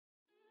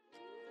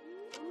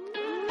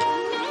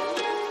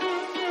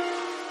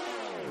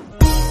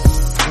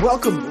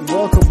Welcome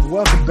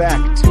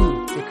back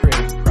to the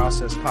Creative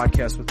Process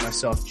Podcast with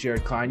myself,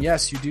 Jared Klein.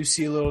 Yes, you do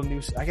see a little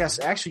news. I guess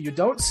actually you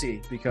don't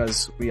see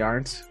because we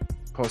aren't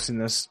posting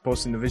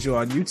the visual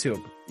on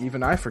YouTube.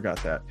 Even I forgot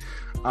that.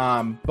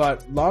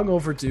 But long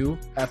overdue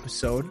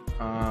episode,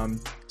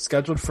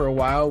 scheduled for a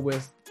while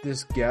with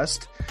this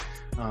guest.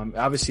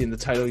 Obviously in the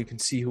title you can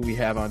see who we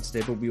have on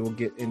today, but we will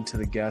get into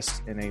the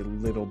guest in a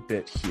little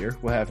bit here.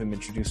 We'll have him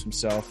introduce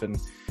himself and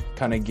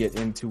kind of get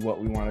into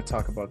what we want to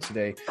talk about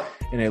today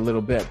in a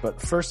little bit.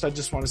 But first, I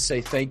just want to say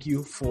thank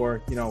you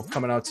for,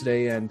 coming out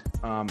today and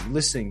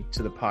listening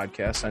to the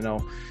podcast. I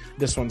know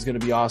this one's going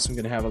to be awesome,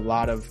 going to have a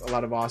lot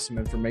of awesome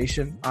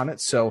information on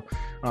it. So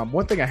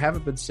one thing I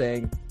haven't been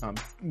saying,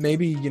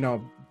 maybe,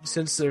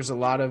 since there's a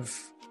lot of,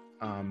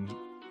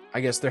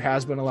 I guess there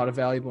has been a lot of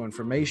valuable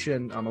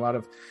information, a lot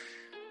of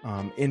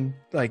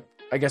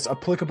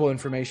applicable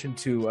information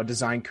to a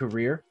design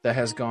career that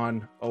has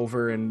gone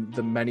over in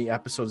the many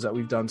episodes that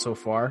we've done so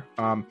far.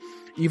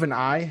 Even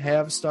I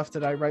have stuff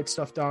that I write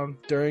stuff down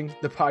during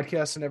the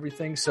podcast and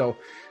everything. So,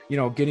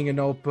 getting a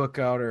notebook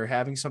out or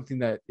having something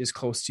that is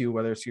close to you,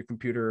 whether it's your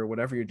computer or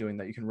whatever you're doing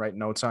that you can write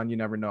notes on, you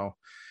never know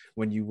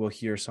when you will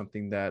hear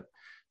something that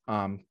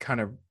kind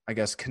of, I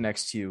guess,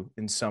 connects to you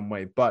in some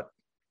way. But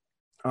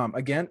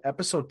again,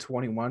 episode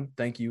 21,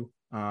 thank you.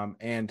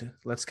 And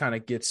let's kind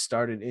of get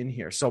started in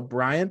here. So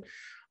Brian,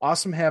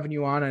 awesome having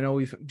you on. I know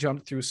we've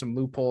jumped through some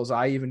loopholes.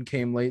 I even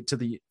came late to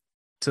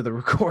the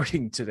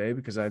recording today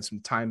because I had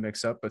some time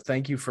mix up, but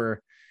thank you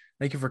for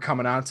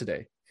coming on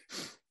today.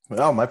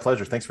 Well, my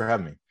pleasure. Thanks for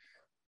having me.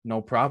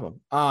 No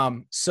problem.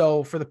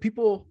 So for the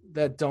people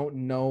that don't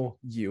know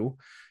you,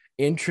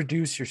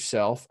 introduce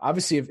yourself.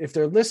 Obviously, if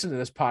they're listening to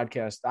this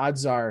podcast,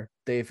 odds are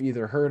they've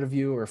either heard of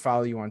you or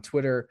follow you on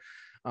Twitter,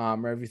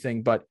 or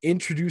everything, but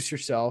introduce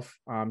yourself.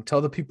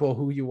 Tell the people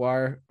who you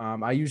are.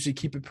 I usually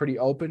keep it pretty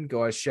open,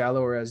 go as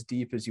shallow or as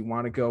deep as you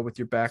want to go with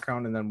your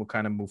background, and then we'll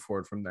kind of move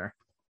forward from there.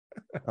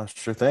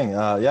 Sure thing.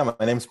 My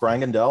name's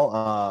Brian Gundel.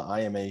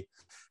 I am a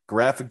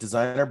graphic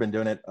designer. Been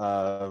doing it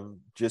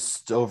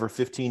just over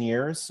 15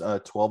 years.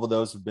 12 of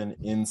those have been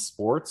in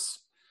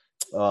sports.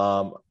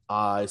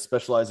 I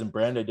specialize in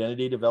brand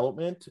identity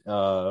development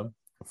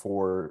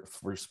for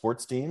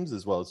sports teams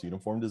as well as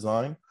uniform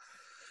design.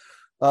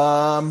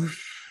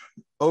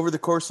 Over the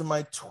course of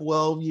my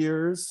 12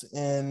 years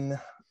in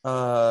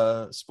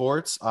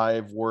sports,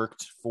 I've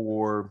worked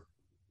for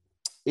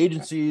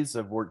agencies.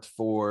 I've worked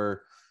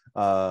for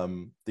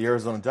the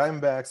Arizona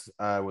Diamondbacks.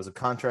 I was a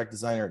contract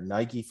designer at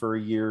Nike for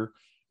a year,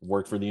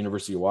 worked for the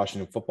University of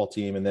Washington football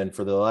team. And then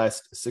for the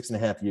last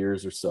 6.5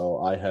 years or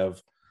so, I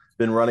have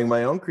been running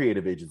my own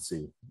creative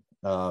agency,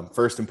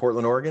 first in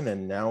Portland, Oregon,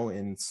 and now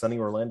in sunny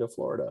Orlando,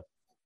 Florida.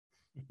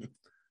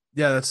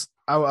 Yeah,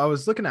 I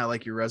was looking at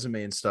like your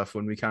resume and stuff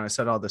when we kind of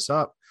set all this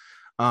up.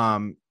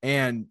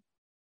 And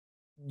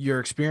your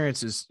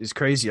experience is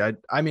crazy.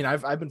 I mean,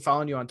 I've been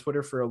following you on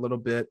Twitter for a little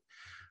bit.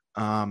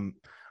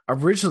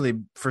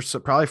 Originally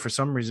probably for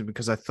some reason,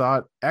 because I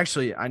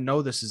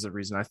know this is the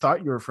reason. I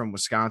thought you were from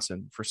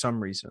Wisconsin for some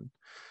reason.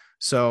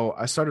 So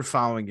I started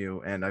following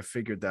you and I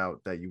figured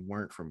out that you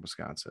weren't from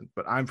Wisconsin,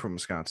 but I'm from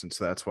Wisconsin.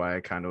 So that's why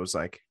I kind of was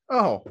like,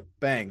 oh,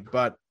 bang.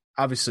 But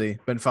obviously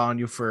been following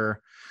you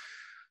for,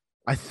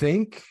 I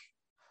think,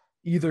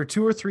 either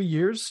 2 or 3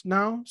 years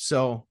now.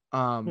 So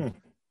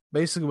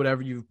basically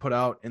whatever you've put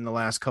out in the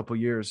last couple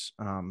of years,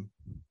 have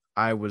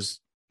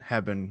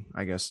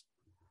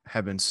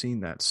been seeing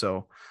that.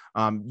 So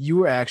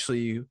you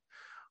actually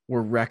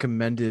were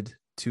recommended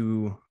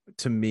to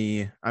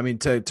me,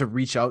 to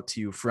reach out to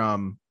you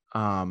from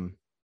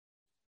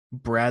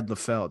Brad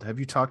LaFeld. Have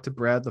you talked to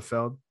Brad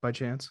LaFeld by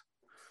chance?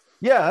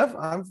 Yeah,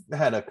 I've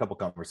had a couple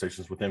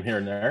conversations with him here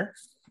and there.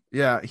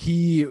 Yeah,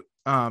 he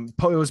it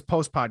was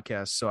post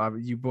podcast, so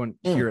you wouldn't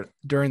hear it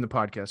during the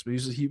podcast, but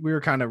we were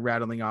kind of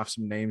rattling off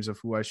some names of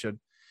who I should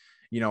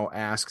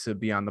ask to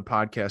be on the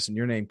podcast, and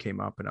your name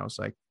came up and I was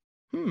like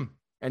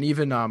and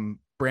even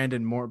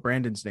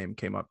Brandon's name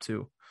came up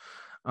too.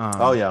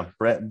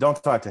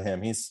 Don't talk to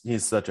him.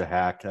 He's such a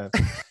hack.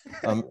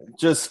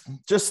 Just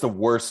the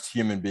worst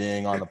human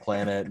being on the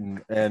planet,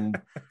 and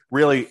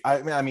really,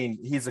 I mean,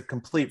 he's a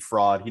complete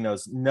fraud. He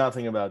knows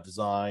nothing about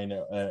design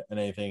and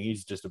anything.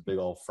 He's just a big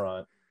old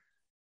front.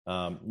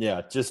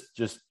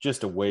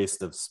 Just a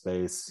waste of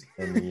space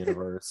in the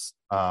universe.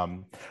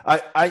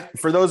 I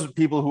for those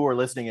people who are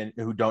listening and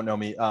who don't know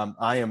me,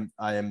 I am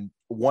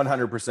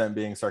 100%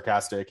 being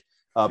sarcastic.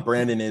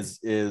 Brandon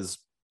is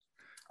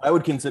I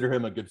would consider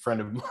him a good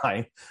friend of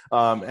mine,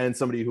 and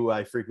somebody who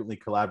I frequently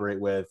collaborate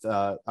with.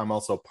 I'm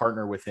also a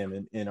partner with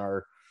him in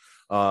our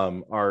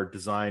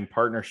design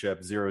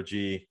partnership, Zero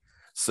G.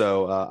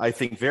 So I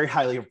think very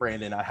highly of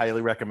Brandon. I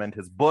highly recommend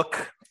his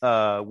book,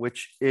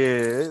 which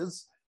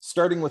is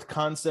Starting with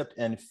Concept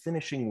and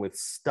Finishing with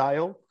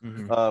Style,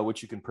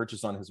 which you can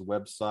purchase on his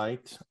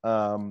website.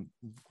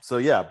 So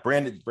yeah,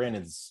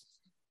 Brandon's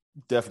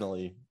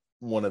definitely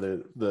one of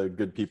the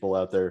good people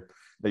out there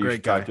that you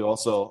should talk to.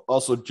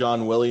 Also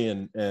John Willie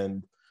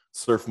and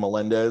Surf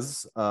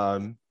Melendez.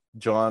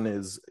 John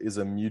is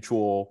a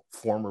mutual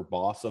former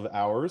boss of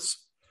ours.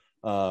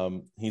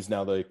 He's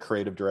now the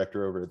creative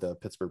director over at the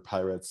Pittsburgh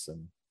Pirates,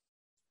 and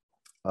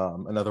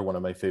another one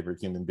of my favorite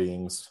human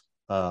beings,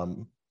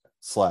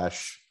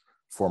 slash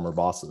former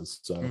bosses.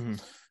 So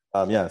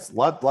it's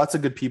lots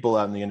of good people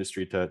out in the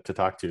industry to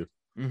talk to.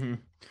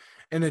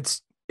 And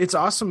it's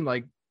awesome.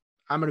 Like,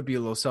 I'm going to be a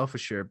little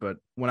selfish here, but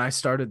when I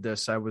started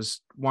this, I was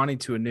wanting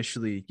to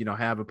initially,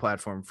 have a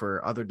platform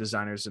for other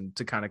designers and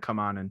to kind of come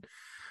on and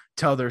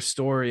tell their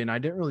story. And I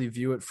didn't really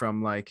view it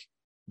from like,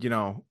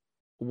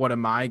 what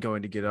am I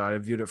going to get out? I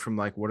viewed it from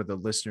like, what are the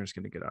listeners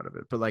going to get out of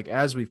it? But like,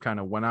 as we've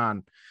kind of went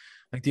on,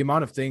 like the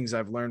amount of things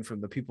I've learned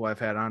from the people I've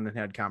had on and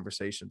had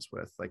conversations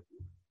with, like,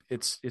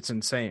 it's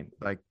insane.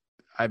 Like,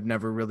 I've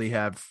never really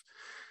thought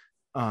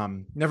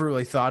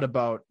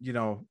about,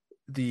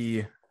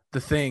 the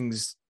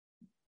things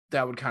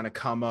that would kind of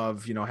come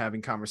of,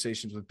 having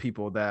conversations with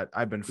people that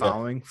I've been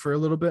following for a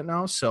little bit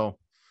now. So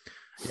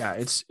yeah,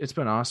 it's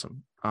been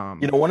awesome.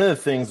 One of the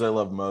things I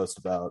love most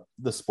about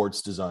the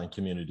sports design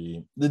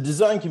community, the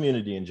design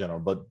community in general,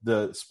 but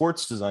the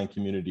sports design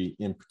community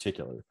in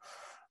particular,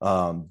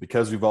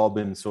 because we've all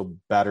been so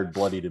battered,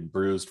 bloodied, and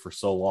bruised for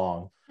so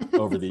long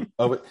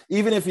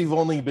even if you've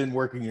only been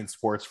working in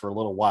sports for a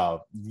little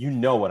while, you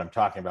know what I'm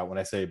talking about when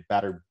I say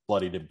battered,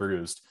 bloodied, and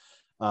bruised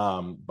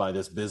by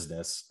this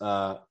business.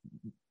 I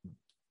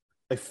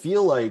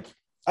feel like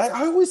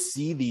I always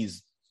see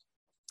these,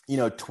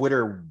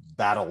 Twitter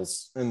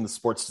battles in the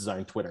sports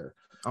design Twitter.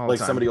 Like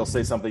somebody will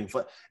say something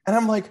and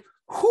I'm like,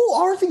 who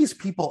are these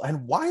people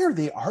and why are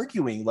they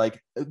arguing?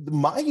 Like,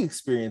 my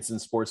experience in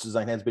sports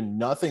design has been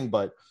nothing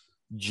but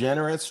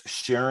generous,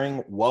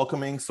 sharing,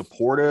 welcoming,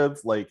 supportive.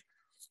 Like,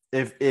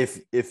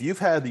 if you've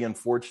had the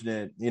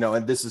unfortunate,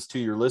 and this is to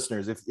your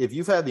listeners, if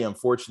you've had the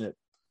unfortunate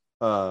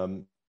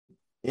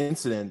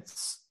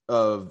incidents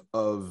of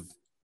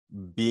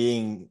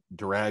being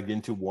dragged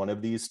into one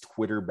of these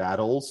Twitter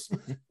battles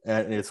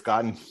and it's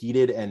gotten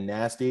heated and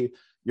nasty,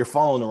 you're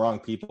following the wrong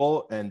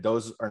people, and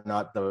those are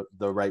not the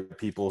right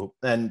people.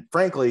 And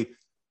frankly,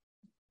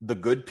 the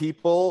good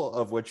people,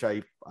 of which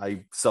I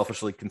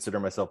selfishly consider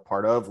myself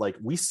part of, like,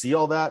 we see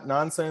all that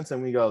nonsense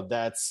and we go,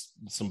 that's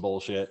some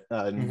bullshit,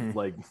 and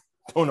like,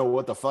 don't know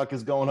what the fuck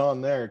is going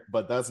on there,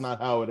 but that's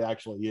not how it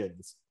actually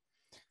is.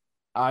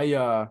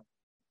 I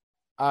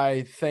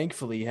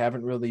thankfully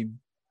haven't really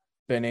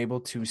been able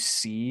to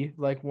see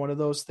like one of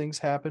those things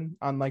happen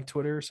on like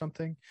Twitter or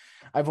something.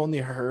 I've only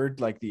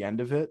heard like the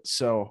end of it.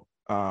 So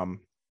I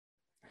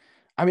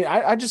mean,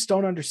 I just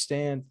don't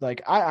understand.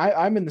 Like,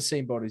 I'm in the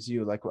same boat as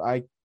you. Like,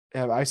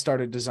 I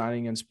started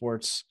designing in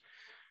sports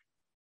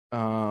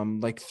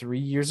like 3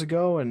 years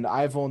ago, and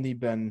I've only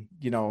been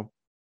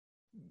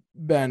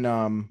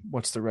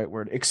what's the right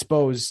word,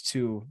 exposed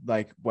to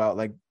like, well,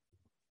 like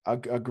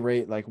a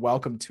great like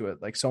welcome to it.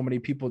 Like, so many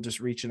people just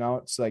reaching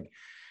out. It's like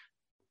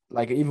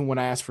even when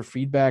I ask for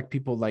feedback,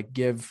 people like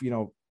give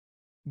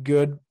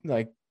good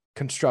like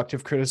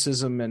constructive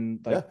criticism, and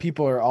like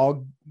people are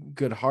all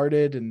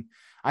good-hearted, and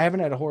I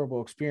haven't had a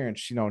horrible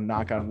experience,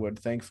 knock on wood,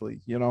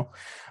 thankfully.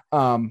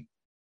 I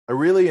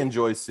really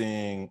enjoy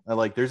seeing,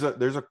 like, there's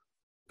a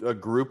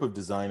group of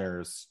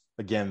designers,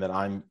 again, that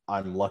I'm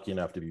lucky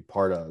enough to be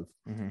part of.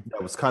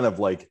 That was kind of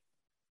like,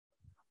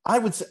 I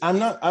would say, I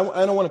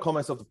don't want to call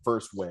myself the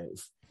first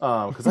wave,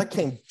 because I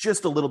came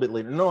just a little bit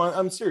later. No,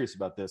 I'm serious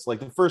about this.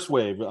 Like, the first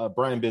wave,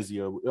 Brian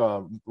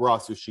Bizio,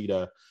 Ross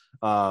Yoshida,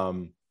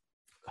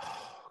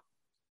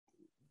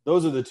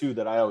 those are the two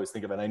that I always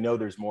think of, and I know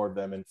there's more of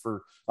them. And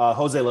for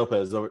Jose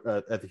Lopez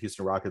at the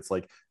Houston Rockets,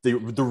 like the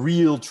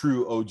real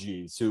true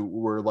OGs who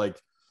were like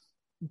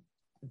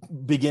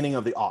beginning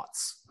of the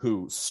aughts,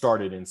 who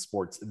started in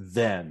sports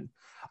then.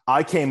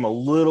 I came a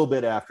little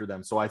bit after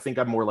them, so I think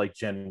I'm more like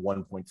Gen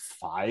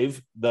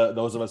 1.5.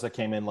 Those of us that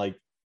came in like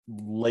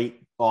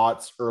late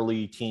aughts,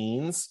 early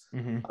teens.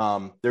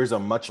 There's a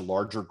much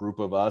larger group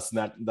of us,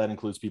 and that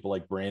includes people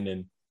like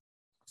Brandon.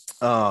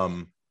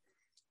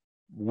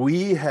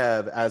 We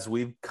have, as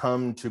we've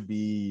come to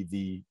be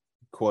the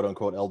quote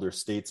unquote elder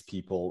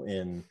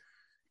statespeople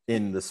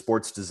in the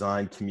sports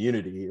design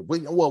community,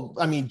 well,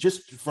 I mean,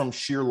 just from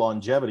sheer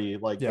longevity,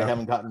 like they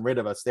haven't gotten rid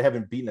of us, they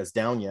haven't beaten us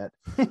down yet.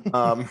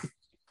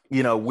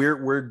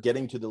 We're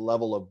getting to the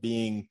level of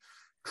being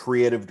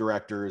creative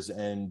directors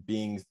and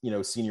being,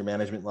 senior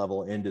management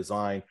level in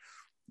design.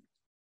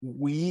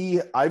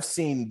 I've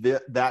seen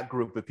that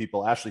group of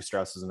people. Ashley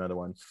Strauss is another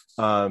one.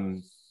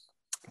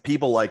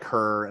 People like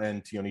her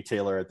and Tioni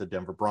Taylor at the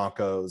Denver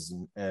Broncos,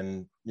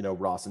 and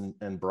Ross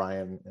and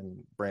Brian and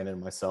Brandon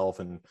and myself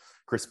and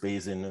Chris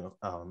Bazin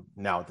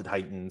now at the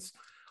Titans.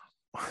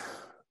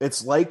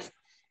 It's like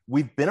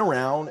we've been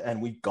around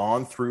and we've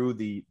gone through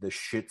the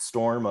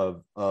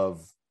shitstorm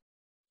of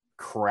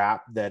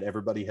crap that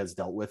everybody has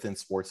dealt with in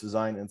sports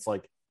design. And it's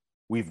like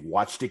we've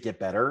watched it get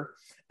better,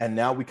 and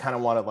now we kind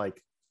of want to like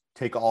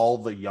take all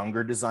the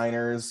younger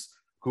designers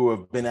who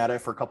have been at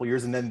it for a couple of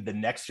years, and then the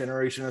next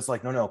generation is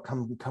like, no,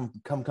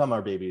 come,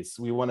 our babies.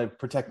 We want to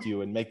protect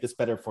you and make this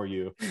better for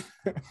you.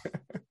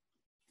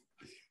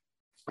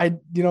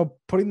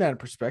 Putting that in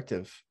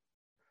perspective,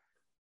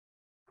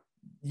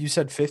 you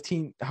said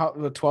 15,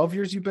 12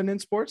 years you've been in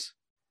sports?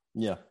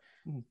 Yeah.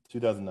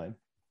 2009.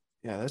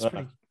 Yeah,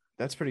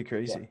 that's pretty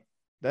crazy. Yeah.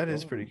 That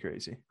is pretty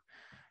crazy.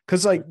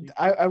 Cause like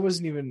I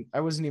wasn't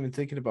even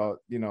thinking about,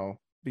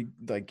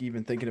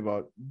 even thinking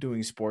about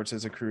doing sports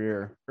as a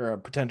career or a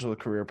potential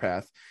career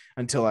path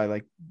until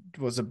I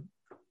was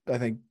I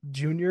think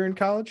junior in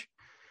college.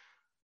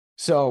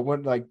 So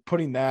when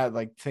putting that,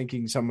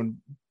 thinking someone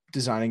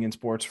designing in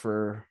sports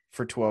for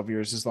 12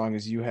 years, as long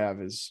as you have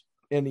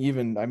and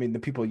even, I mean, the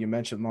people you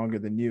mentioned longer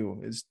than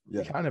you is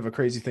kind of a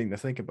crazy thing to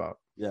think about.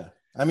 Yeah.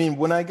 I mean,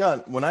 when I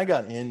got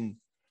in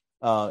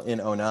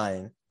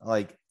 '09,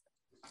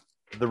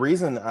 the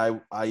reason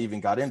I even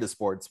got into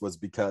sports was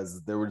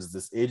because there was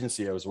this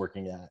agency I was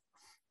working at,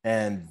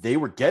 and they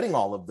were getting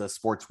all of the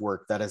sports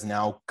work that has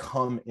now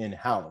come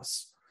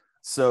in-house.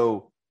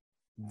 So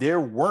there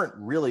weren't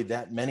really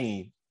that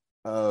many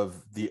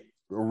of the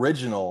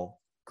original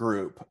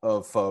group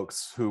of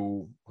folks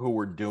who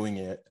were doing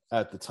it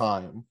at the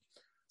time.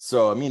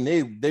 So, I mean,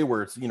 they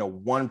were,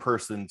 one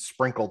person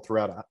sprinkled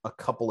throughout a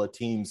couple of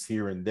teams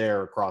here and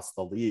there across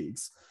the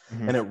leagues.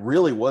 Mm-hmm. And it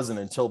really wasn't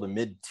until the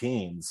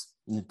mid-teens,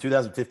 in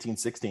 2015,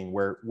 16,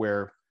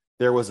 where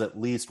there was at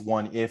least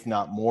one, if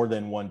not more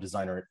than one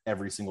designer at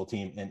every single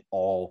team in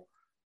all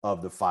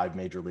of the 5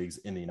 major leagues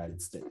in the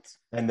United States.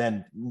 And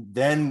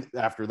then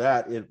after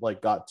that, it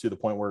got to the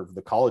point where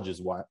the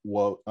colleges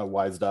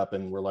wised up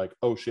and were like,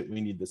 oh shit,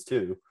 we need this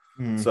too.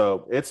 Mm-hmm.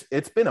 So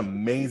it's been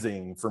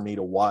amazing for me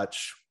to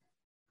watch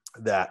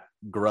that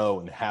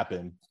grow and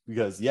happen,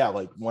 because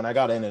when I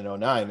got in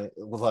 '09, it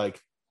was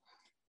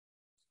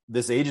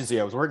this agency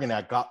I was working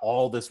at got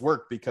all this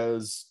work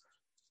because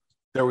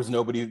there was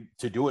nobody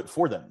to do it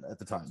for them at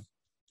the time.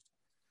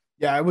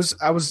 Yeah, I was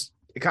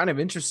kind of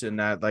interested in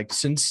that.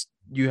 Since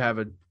you have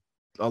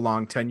a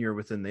long tenure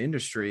within the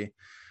industry,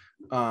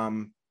 I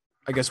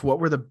guess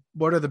what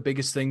are the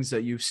biggest things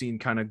that you've seen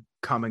kind of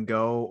come and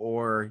go,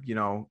 or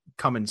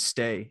come and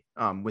stay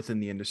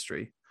within the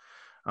industry?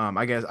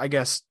 I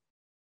guess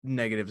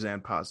negatives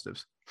and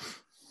positives.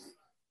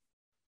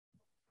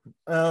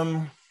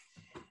 Well,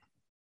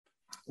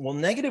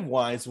 negative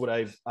wise, what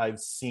I've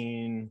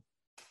seen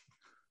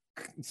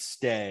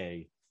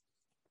stay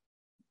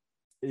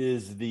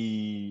is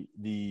the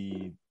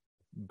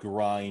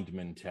grind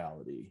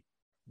mentality.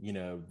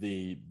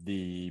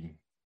 The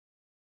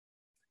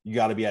you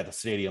got to be at the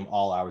stadium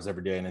all hours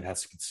every day, and it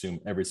has to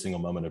consume every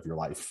single moment of your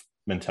life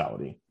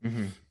mentality.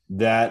 Mm-hmm.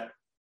 That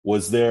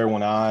was there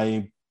when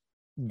I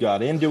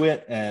got into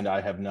it, and I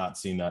have not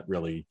seen that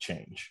really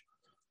change.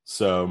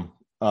 So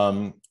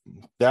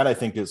that I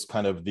think is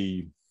kind of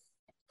the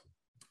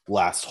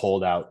last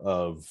holdout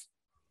of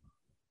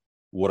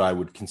what I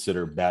would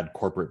consider bad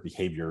corporate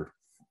behavior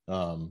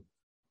to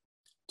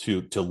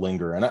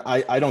linger. And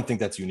I don't think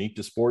that's unique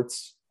to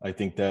sports. I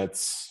think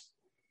that's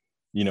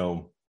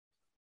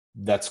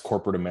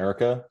corporate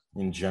America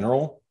in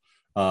general.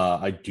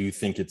 I do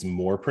think it's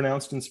more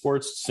pronounced in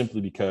sports,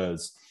 simply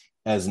because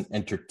as an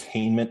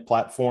entertainment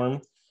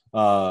platform,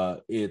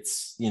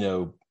 it's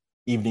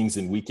evenings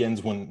and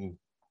weekends when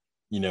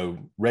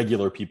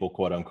regular people,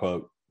 quote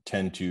unquote,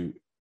 tend to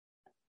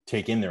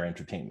take in their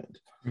entertainment.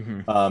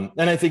 Mm-hmm.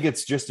 And I think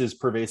it's just as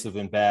pervasive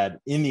and bad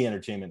in the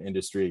entertainment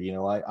industry.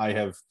 I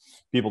have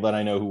people that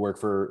I know who work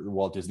for the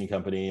Walt Disney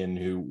Company and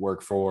who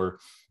work for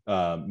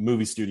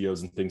movie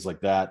studios and things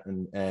like that,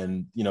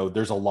 and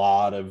there's a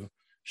lot of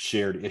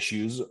shared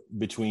issues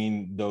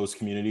between those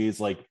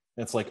communities.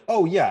 It's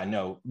oh yeah,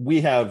 no,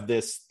 we have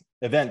this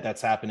event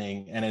that's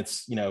happening, and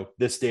it's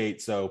this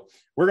date, so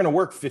we're going to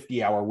work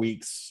 50-hour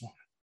weeks.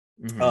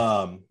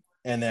 Mm-hmm.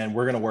 And then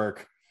we're going to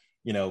work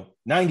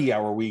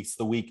 90-hour weeks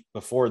the week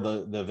before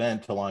the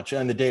event to launch,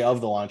 and the day of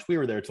the launch we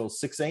were there till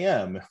 6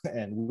 a.m.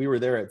 and we were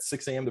there at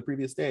 6 a.m. the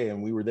previous day,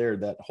 and we were there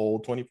that whole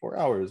 24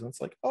 hours. And it's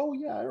oh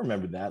yeah, I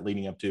remember that,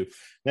 leading up to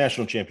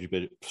national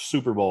championship,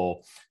 Super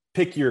Bowl,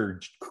 pick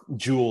your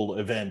jewel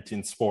event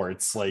in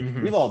sports.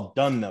 Mm-hmm. We've all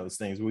done those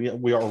things.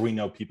 We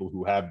know people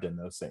who have done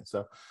those things.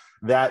 So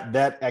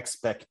that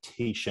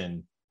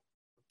expectation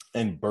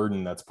and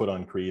burden that's put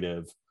on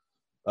creative,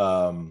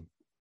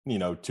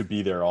 to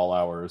be there all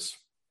hours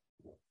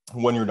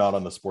when you're not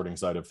on the sporting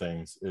side of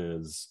things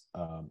is,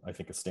 I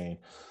think, a stain.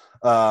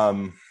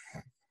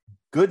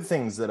 Good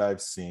things that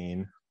I've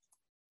seen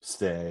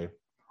stay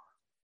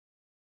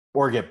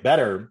or get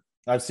better.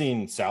 I've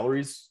seen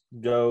salaries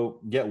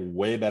get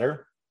way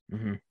better.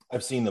 Mm-hmm.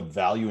 I've seen the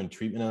value and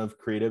treatment of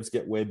creatives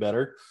get way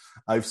better.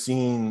 I've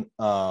seen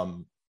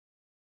creative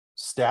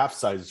staff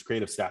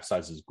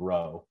sizes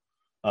grow.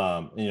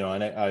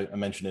 And I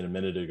mentioned it a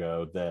minute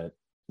ago that,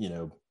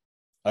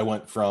 I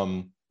went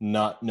from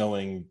not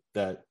knowing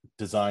that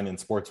design in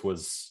sports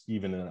was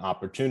even an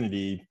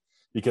opportunity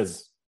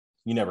because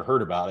you never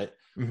heard about it,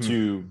 mm-hmm.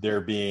 to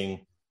there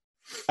being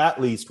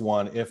at least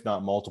one, if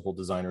not multiple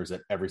designers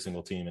at every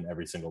single team in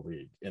every single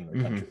league in the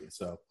mm-hmm. country.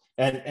 So,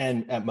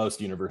 and at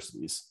most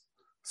universities.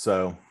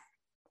 So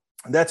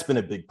that's been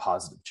a big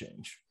positive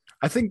change.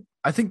 I think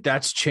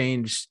that's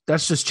changed.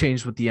 That's just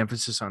changed with the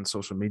emphasis on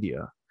social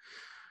media,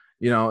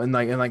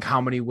 and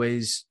how many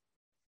ways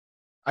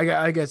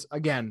I guess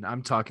again,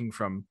 I'm talking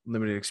from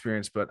limited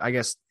experience, but I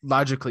guess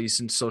logically,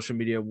 since social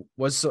media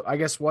was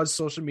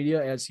social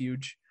media as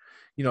huge,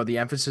 the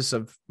emphasis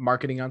of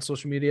marketing on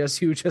social media as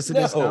huge as it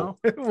is No,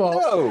 now.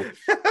 Well,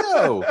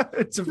 no.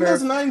 to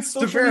 2009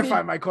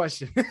 verify my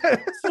question.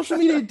 social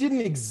media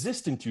didn't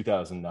exist in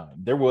 2009.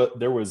 There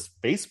was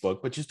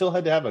Facebook, but you still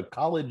had to have a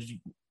college,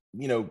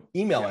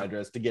 email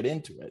address to get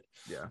into it.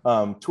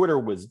 Yeah. Twitter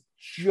was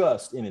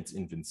just in its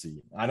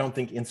infancy. I don't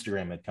think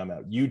Instagram had come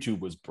out. YouTube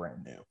was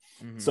brand new.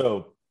 Mm-hmm.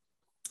 So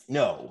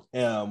no,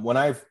 when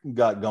I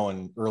got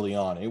going early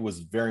on, it was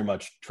very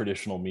much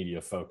traditional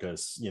media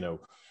focus,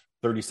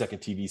 30-second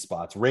TV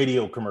spots,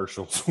 radio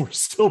commercials were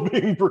still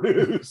being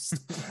produced,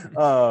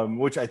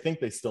 which I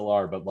think they still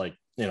are, but like,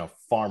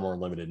 far more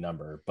limited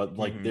number. But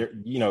like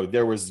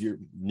there was your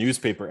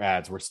newspaper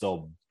ads were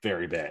still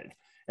very big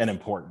and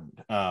important.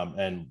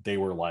 And they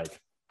were like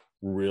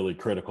really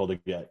critical to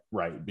get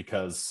right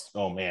because,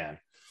 oh man,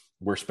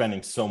 we're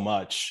spending so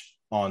much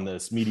on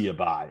this media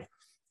buy,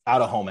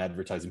 out of home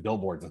advertising,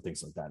 billboards and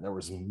things like that. There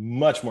was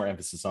much more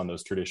emphasis on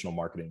those traditional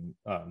marketing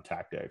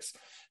tactics.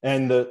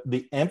 And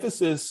the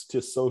emphasis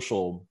to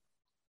social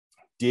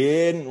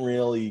didn't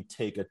really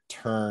take a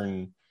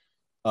turn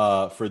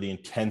for the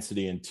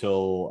intensity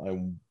until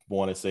I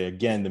want to say,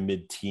 again, the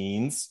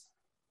mid-teens,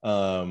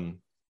 once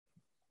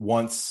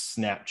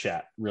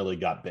Snapchat really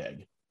got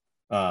big.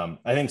 I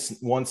think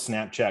once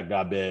Snapchat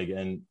got big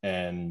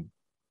and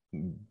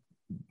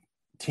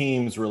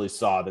teams really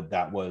saw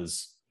that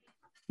was,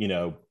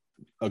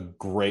 a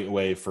great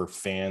way for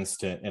fans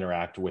to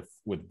interact with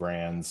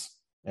brands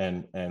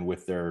and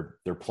with their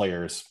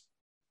players,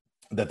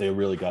 that they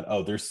really got,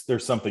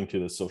 there's something to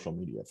this social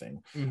media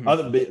thing.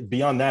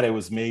 Beyond that, it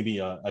was maybe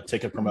a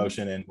ticket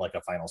promotion and like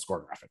a final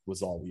score graphic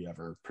was all we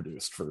ever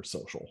produced for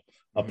social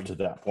up to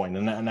that point.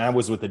 And I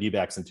was with the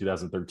D-backs in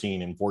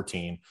 2013 and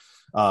 14.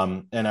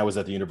 And I was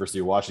at the University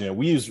of Washington.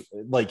 We used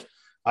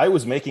I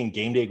was making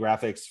game day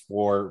graphics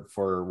for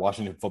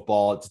Washington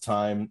football at the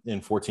time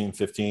in 14,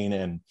 15.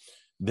 And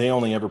they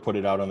only ever put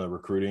it out on the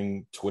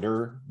recruiting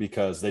Twitter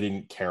because they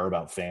didn't care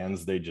about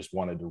fans. They just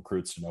wanted the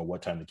recruits to know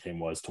what time the game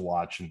was to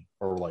watch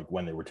or like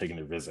when they were taking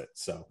their visit.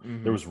 So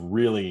there was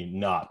really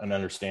not an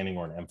understanding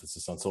or an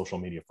emphasis on social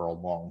media for a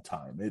long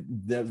time.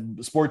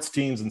 The sports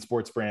teams and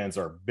sports brands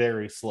are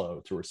very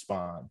slow to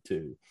respond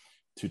to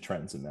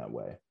trends in that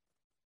way.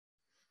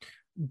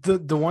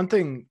 The one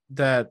thing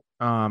that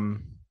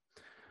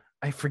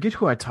I forget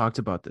who I talked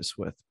about this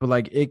with, but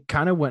like it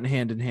kind of went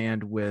hand in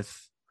hand with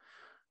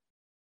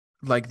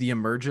like the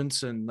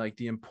emergence and like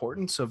the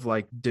importance of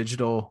like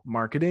digital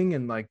marketing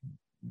and like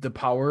the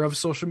power of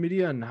social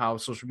media and how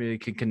social media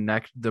can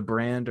connect the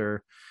brand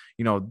or,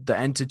 the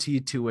entity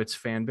to its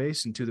fan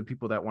base and to the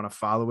people that want to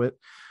follow it.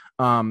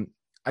 I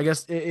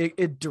guess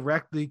it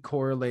directly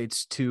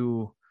correlates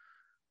to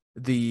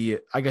the,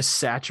 I guess,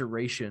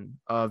 saturation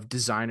of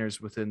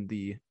designers within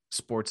the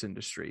sports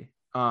industry.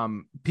 I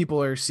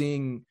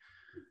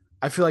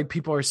feel like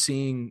people are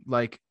seeing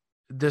like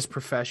this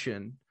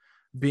profession,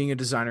 being a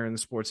designer in the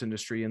sports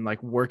industry and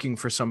like working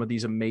for some of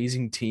these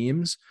amazing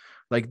teams,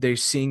 like they're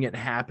seeing it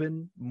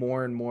happen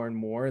more and more and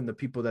more. And the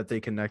people that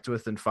they connect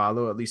with and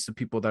follow, at least the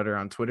people that are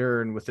on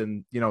Twitter and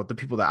within, the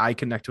people that I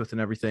connect with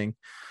and everything.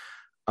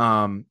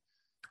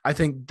 I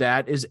think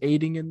that is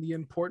aiding in the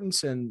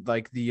importance and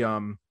like the,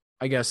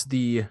 I guess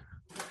the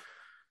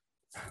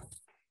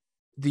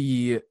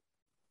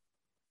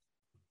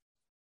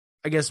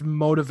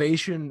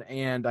motivation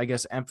and I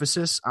guess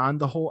emphasis on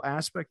the whole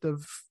aspect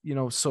of,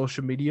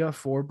 social media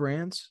for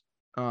brands.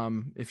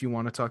 If you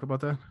want to talk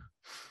about that,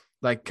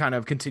 like kind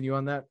of continue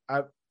on that.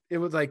 It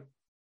was like,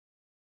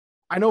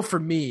 I know for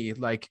me,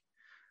 like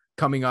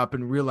coming up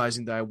and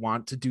realizing that I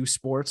want to do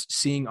sports,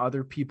 seeing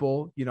other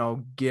people,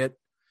 get,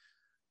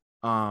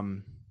 I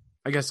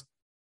guess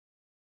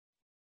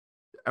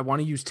I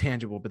want to use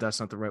tangible, but that's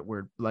not the right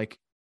word. Like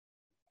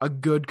a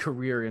good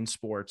career in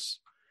sports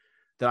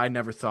that I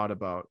never thought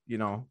about,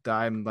 that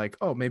I'm like,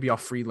 oh, maybe I'll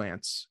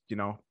freelance,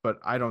 but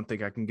I don't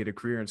think I can get a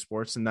career in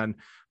sports. And then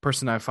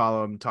person I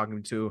follow, I'm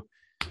talking to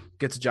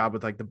gets a job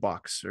with like the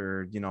Bucks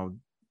or,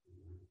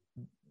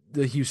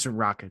 the Houston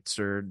Rockets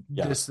or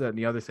this, that, and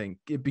the other thing.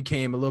 It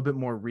became a little bit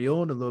more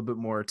real and a little bit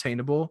more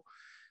attainable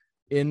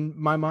in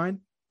my mind.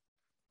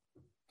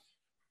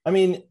 I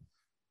mean,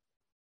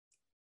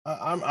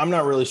 I'm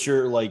not really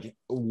sure like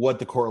what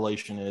the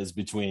correlation is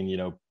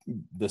between,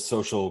 the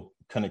social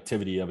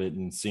connectivity of it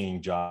and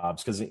seeing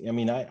jobs. Cause I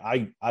mean,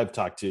 I've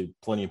talked to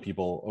plenty of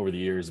people over the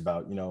years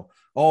about,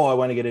 I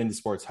want to get into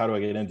sports. How do I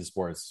get into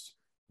sports?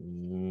 Be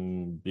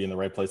in the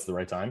right place at the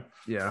right time.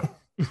 Yeah.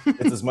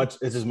 it's as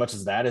much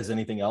as that as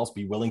anything else.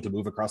 Be willing to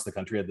move across the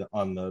country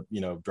on the,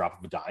 drop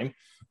of a dime.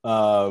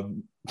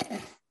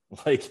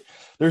 Like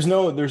there's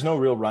no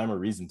real rhyme or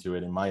reason to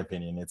it. In my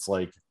opinion, it's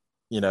like,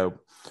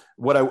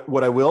 what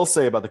I will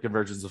say about the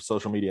convergence of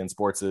social media and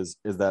sports is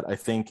that I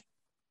think,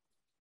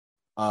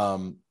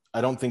 I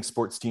don't think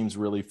sports teams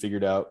really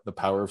figured out the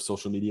power of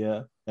social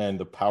media and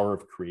the power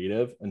of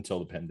creative until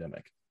the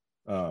pandemic.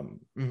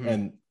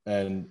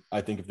 And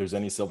I think if there's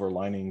any silver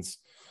linings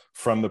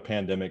from the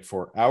pandemic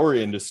for our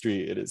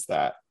industry, it is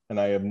that. And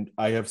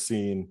I have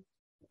seen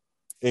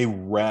a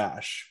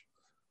rash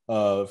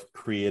of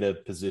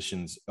creative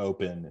positions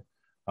open,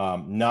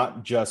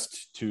 not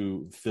just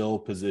to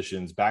backfill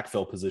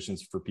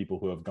positions for people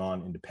who have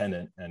gone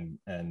independent and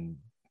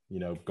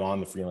gone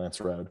the freelance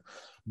road,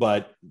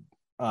 but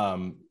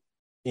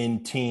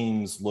in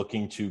teams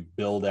looking to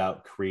build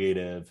out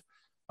creative,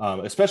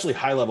 especially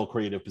high-level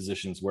creative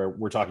positions where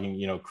we're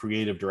talking,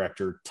 creative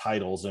director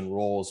titles and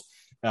roles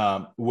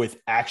with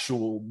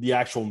the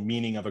actual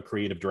meaning of a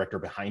creative director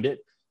behind it.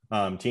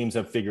 Teams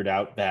have figured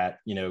out that,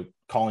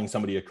 calling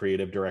somebody a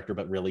creative director,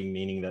 but really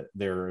meaning that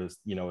there is,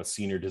 a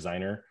senior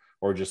designer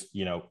or just,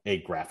 a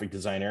graphic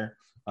designer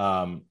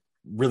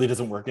really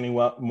doesn't work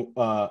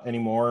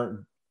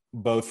anymore,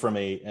 both from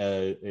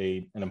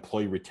an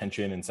employee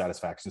retention and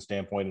satisfaction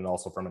standpoint, and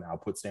also from an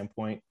output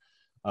standpoint.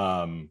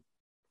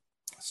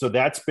 So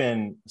that's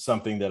been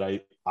something that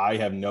I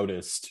have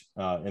noticed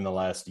in the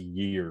last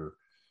year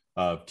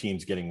of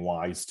teams getting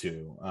wise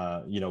to,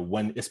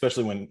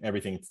 especially when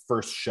everything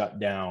first shut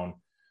down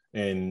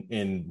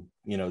in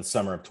the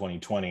summer of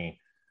 2020,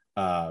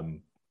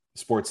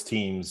 sports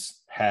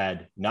teams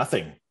had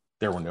nothing.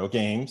 There were no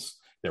games,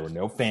 there were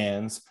no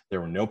fans,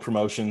 there were no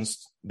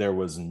promotions, there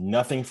was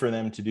nothing for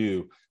them to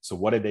do. So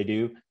what did they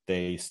do?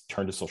 They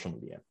turned to social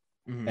media.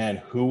 Mm-hmm. And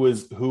who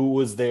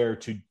was there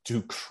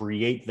to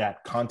create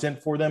that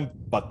content for them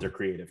but their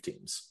creative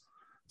teams?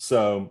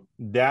 So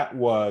that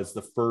was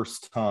the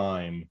first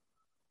time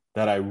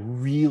that I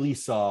really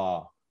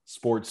saw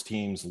sports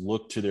teams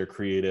look to their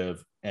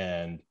creative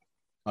and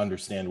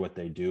understand what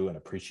they do and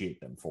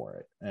appreciate them for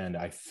it. And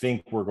I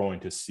think we're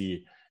going to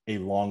see a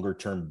longer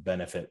term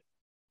benefit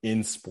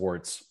in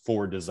sports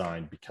for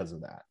design because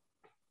of that.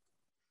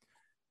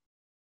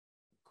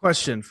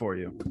 Question for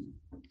you.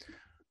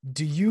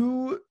 Do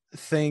you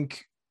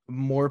think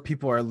more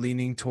people are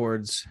leaning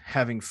towards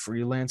having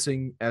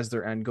freelancing as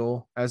their end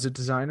goal as a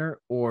designer,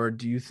 or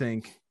do you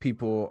think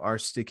people are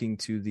sticking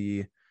to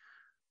the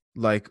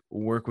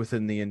work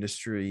within the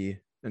industry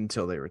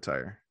until they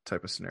retire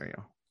type of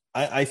scenario?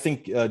 I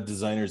think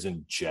designers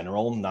in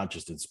general, not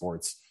just in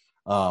sports,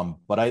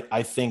 but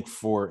I think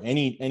for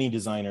any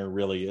designer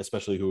really,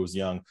 especially who was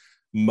young,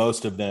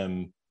 most of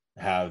them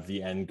have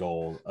the end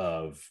goal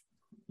of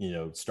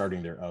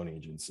starting their own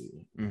agency.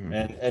 Mm-hmm.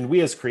 And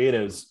we as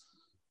creatives,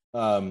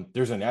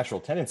 there's a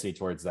natural tendency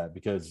towards that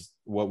because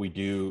what we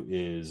do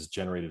is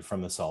generated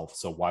from the self.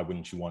 So why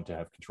wouldn't you want to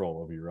have control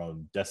over your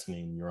own destiny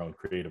and your own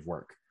creative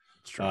work?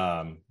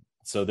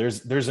 So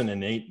there's an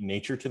innate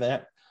nature to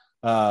that.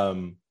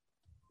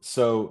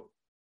 So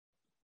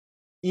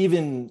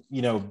even,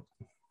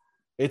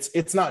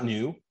 it's not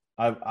new.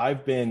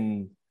 I've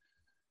been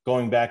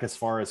going back as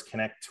far as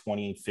Connect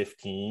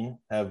 2015,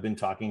 have been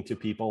talking to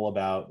people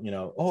about,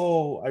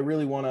 I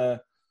really want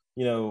to,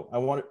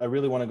 I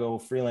really want to go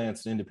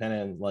freelance and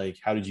independent. Like,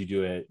 how did you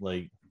do it?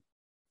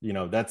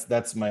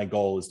 That's my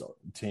goal is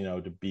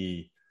to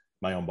be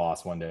my own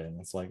boss one day.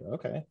 And it's like,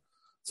 okay.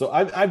 So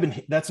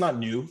that's not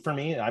new for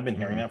me. I've been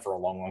hearing that for a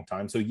long, long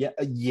time. So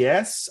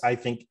yes, I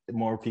think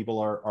more people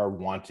are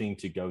wanting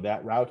to go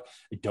that route.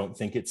 I don't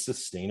think it's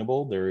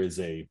sustainable. There's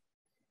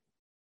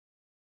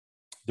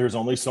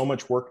only so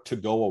much work to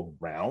go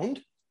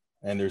around.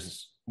 And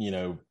there's,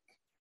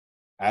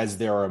 as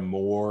there are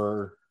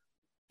more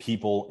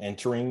people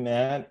entering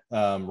that,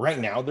 right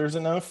now there's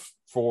enough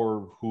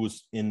for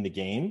who's in the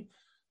game.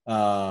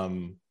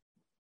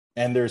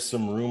 And there's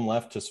some room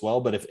left to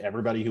swell, but if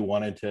everybody who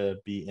wanted to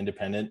be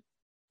independent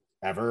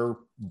ever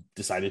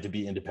decided to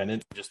be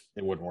independent,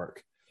 it wouldn't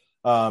work.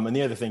 And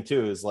the other thing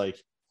too is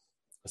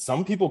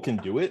some people can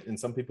do it and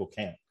some people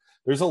can't.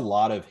 There's a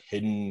lot of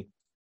hidden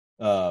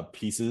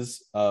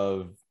pieces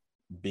of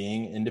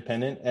being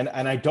independent. And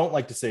I don't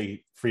like to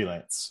say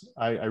freelance.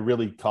 I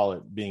really call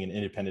it being an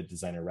independent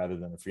designer rather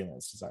than a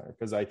freelance designer,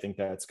 because I think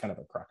that's kind of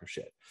a crock of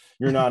shit.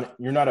 You're not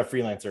a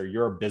freelancer,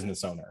 you're a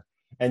business owner.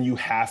 And you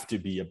have to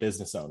be a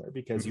business owner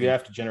because you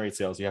have to generate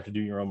sales. You have to do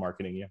your own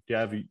marketing.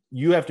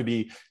 You have to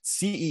be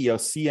CEO,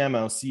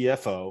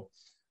 CMO,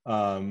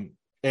 CFO,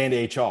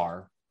 and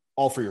HR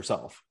all for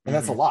yourself. And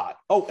that's a lot.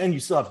 Oh, and you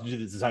still have to do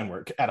the design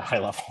work at a high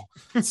level.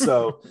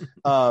 So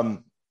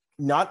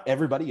not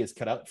everybody is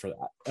cut out for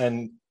that.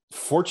 And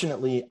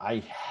fortunately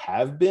I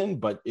have been,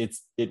 but it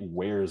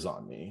wears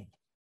on me.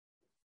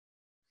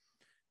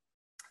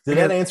 Did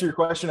that answer your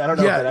question? I don't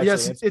know. Yeah,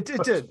 yes, it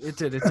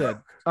did.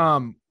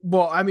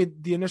 Well, I mean,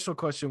 the initial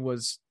question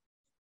was,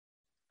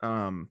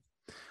 I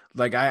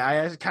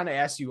kind of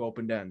asked you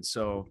open end.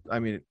 So, I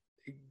mean,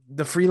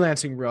 the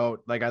freelancing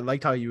route, I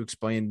liked how you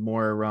explained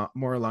more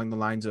along the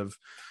lines of,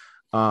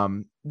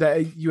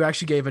 that you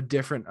actually gave a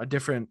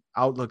different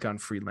outlook on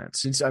freelance.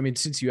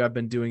 Since you have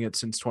been doing it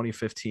since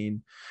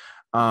 2015,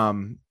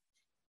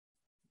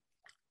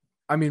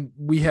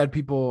 we had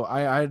people.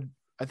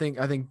 I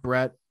think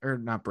Brad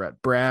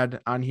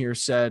on here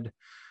said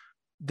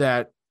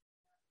that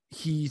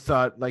he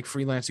thought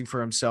freelancing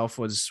for himself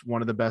was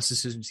one of the best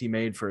decisions he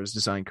made for his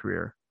design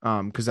career.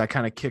 Cause that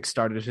kind of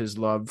kickstarted his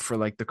love for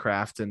the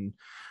craft. And,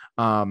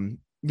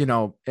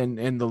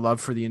 and the love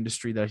for the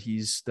industry that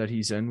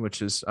he's in,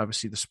 which is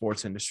obviously the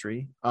sports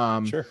industry.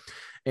 Sure.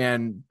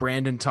 And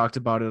Brandon talked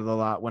about it a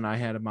lot when I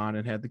had him on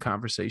and had the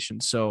conversation.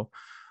 So,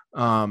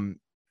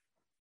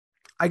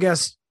 I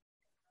guess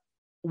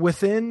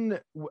within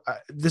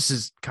this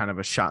is kind of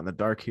a shot in the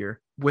dark here.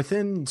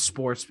 Within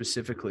sports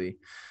specifically,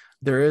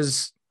 there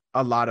is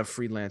a lot of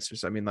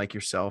freelancers. I mean, like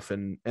yourself,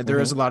 and there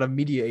is a lot of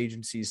media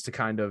agencies to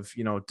kind of,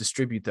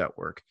 distribute that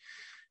work.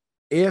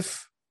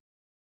 If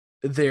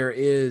there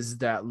is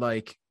that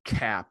like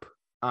cap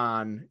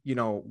on,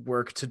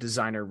 work to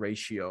designer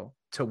ratio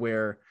to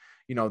where,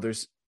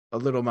 there's a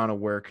little amount of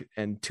work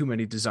and too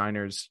many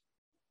designers,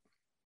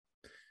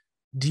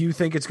 do you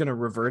think it's going to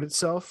revert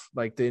itself?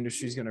 Like the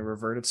industry is going to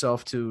revert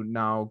itself to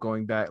now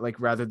going back, like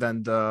rather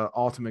than the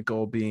ultimate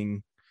goal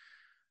being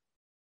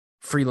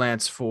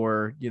freelance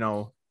for,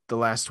 the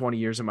last 20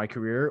 years of my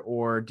career?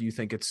 Or do you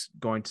think it's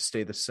going to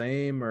stay the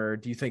same? Or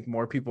do you think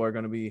more people are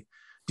going to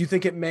do you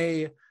think it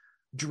may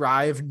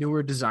drive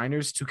newer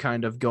designers to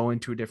kind of go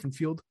into a different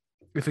field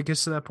if it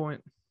gets to that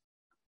point?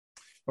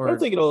 Or I don't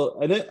think it'll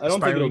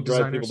drive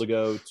designers? people to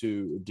go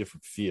to a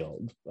different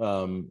field.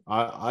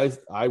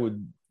 I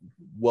would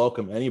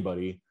welcome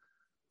anybody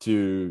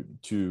to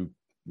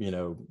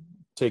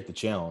take the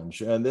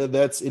challenge. And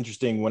that's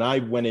interesting. When I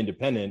went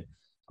independent,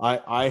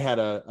 I had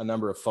a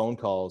number of phone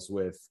calls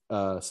with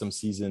some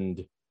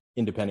seasoned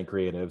independent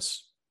creatives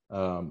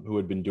who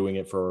had been doing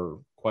it for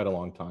quite a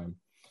long time.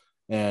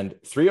 And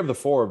 3 of the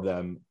 4 of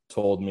them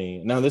told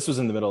me, now this was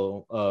in the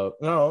middle of,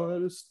 no,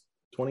 it was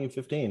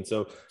 2015.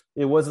 So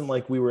it wasn't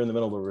like we were in the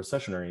middle of a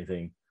recession or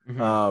anything.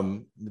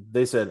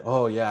 They said,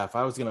 oh yeah, if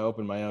I was going to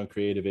open my own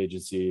creative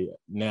agency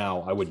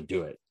now, I wouldn't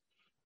do it.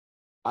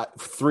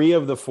 3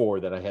 of the 4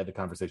 that I had the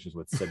conversations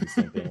with said the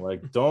same thing.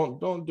 Like, don't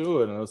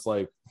do it. And I was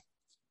like,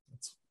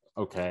 it's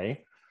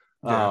okay.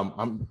 Yeah.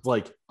 I'm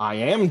like, I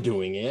am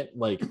doing it.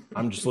 Like,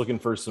 I'm just looking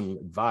for some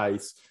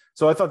advice.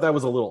 So I thought that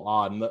was a little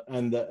odd.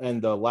 And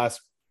the last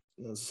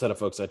set of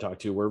folks I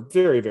talked to were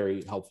very,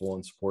 very helpful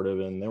and supportive.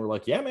 And they were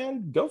like, yeah,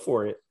 man, go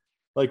for it.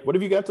 Like, what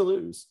have you got to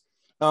lose?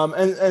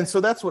 And so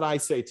that's what I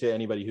say to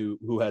anybody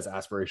who has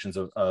aspirations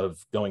of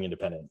going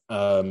independent.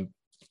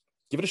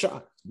 Give it a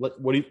shot.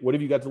 What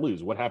have you got to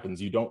lose? What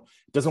happens? It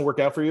doesn't work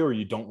out for you, or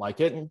you don't like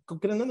it, and go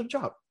get another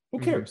job. Who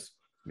cares?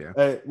 Yeah.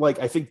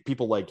 I think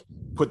people like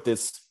put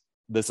this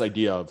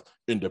idea of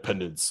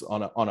independence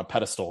on a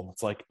pedestal.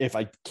 It's like, if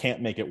I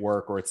can't make it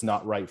work or it's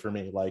not right for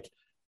me, like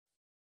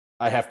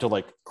I have to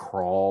like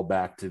crawl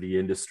back to the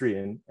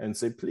industry and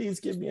say, please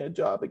give me a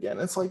job again.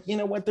 It's like, you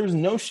know what? There's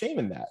no shame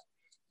in that.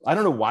 I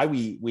don't know why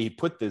we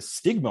put this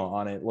stigma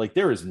on it. Like,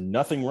 there is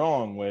nothing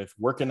wrong with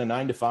working a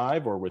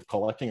 9-to-5 or with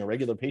collecting a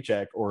regular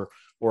paycheck or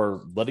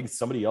letting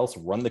somebody else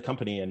run the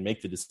company and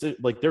make the decision.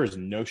 Like, there is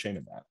no shame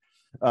in that.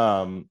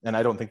 And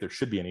I don't think there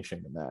should be any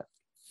shame in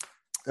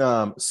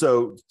that.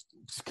 So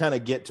to kind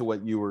of get to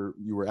what you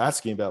were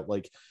asking about,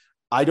 like,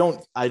 I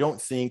don't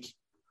think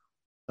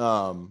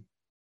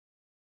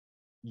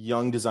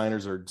young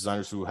designers or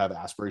designers who have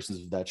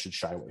aspirations of that should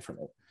shy away from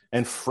it.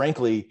 And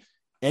frankly,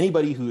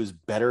 anybody who is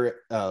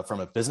better from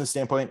a business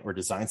standpoint or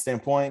design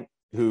standpoint,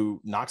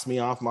 who knocks me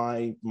off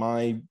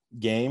my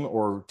game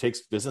or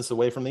takes business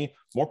away from me,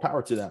 more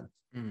power to them.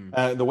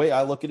 The way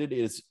I look at it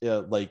is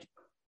like,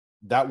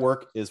 that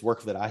work is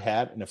work that I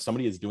had. And if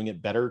somebody is doing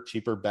it better,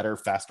 cheaper, better,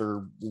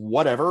 faster,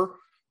 whatever,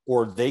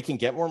 or they can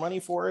get more money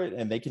for it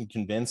and they can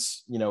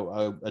convince,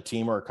 a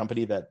team or a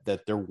company that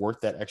they're worth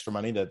that extra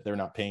money that they're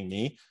not paying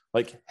me,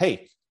 like,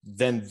 hey,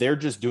 then they're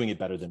just doing it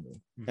better than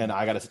me. And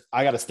I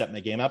gotta step my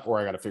game up, or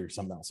I gotta figure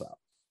something else out.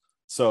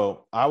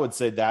 So I would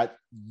say that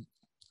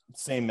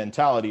same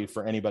mentality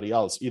for anybody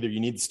else. Either you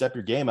need to step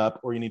your game up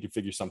or you need to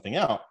figure something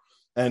out.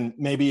 And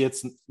maybe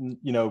it's,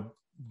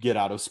 get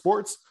out of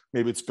sports.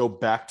 Maybe it's go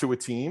back to a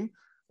team.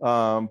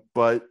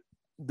 But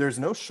there's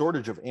no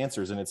shortage of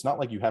answers, and it's not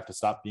like you have to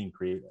stop being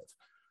creative.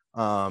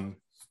 The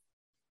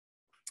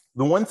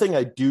one thing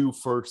I do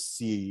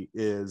foresee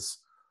is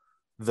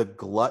the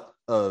glut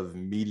of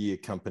media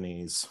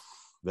companies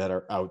that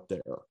are out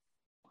there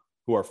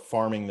who are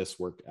farming this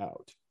work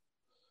out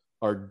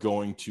are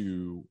going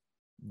to,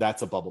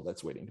 that's a bubble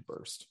that's waiting to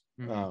burst.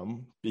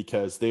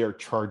 Because they are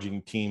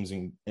charging teams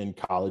in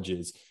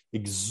colleges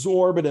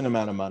exorbitant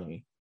amounts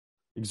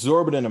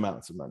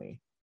of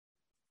money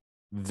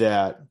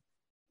that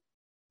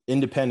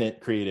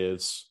independent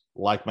creatives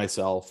like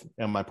myself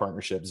and my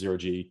partnership Zero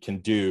G can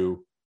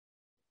do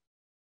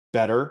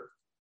better,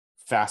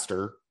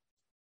 faster,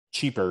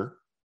 cheaper,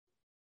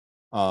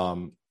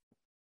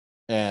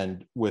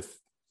 and with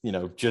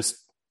just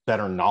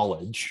better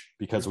knowledge,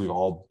 because we've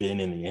all been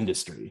in the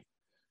industry,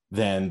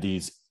 than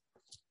these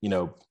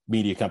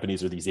media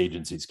companies or these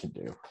agencies can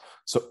do.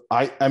 So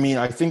I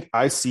think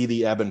I see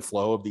the ebb and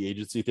flow of the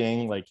agency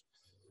thing. Like,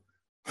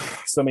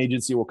 some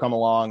agency will come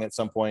along at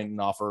some point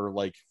and offer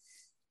like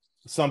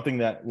something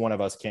that one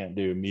of us can't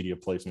do, media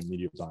placement,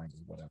 media buying,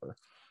 whatever.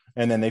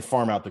 And then they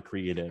farm out the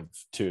creative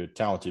to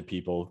talented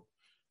people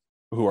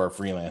who are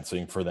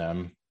freelancing for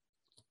them.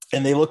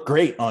 And they look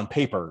great on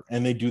paper,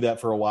 and they do that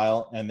for a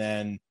while. And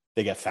then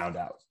they get found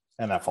out,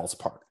 and that falls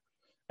apart.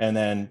 And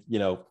then,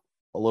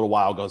 a little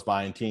while goes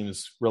by and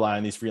teams rely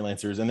on these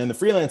freelancers, and then the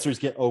freelancers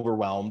get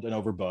overwhelmed and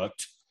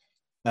overbooked.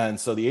 And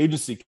so the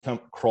agency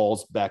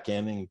crawls back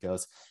in and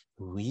goes,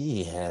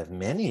 we have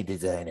many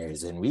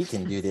designers and we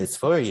can do this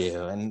for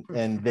you.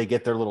 And they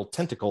get their little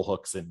tentacle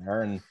hooks in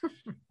there, and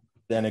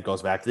then it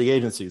goes back to the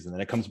agencies, and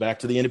then it comes back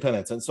to the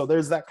independents. And so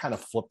there's that kind of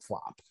flip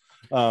flop.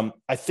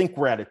 I think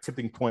we're at a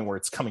tipping point where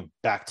it's coming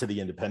back to the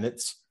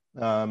independents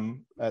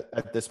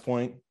at this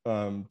point,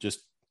 just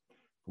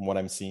from what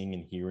I'm seeing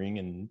and hearing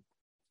and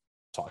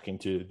talking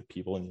to the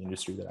people in the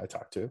industry that I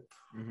talk to.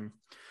 Mm-hmm.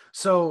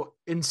 So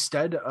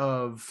instead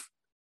of,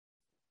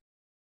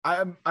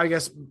 I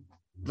guess,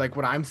 like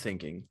what I'm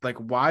thinking, like,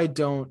 why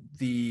don't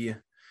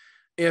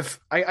if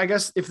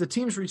the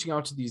teams reaching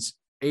out to these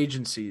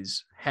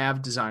agencies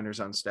have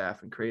designers on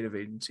staff and creative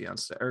agency on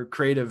staff, or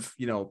creative,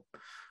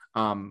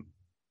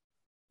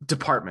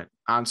 department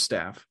on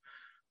staff,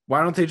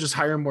 why don't they just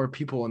hire more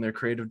people in their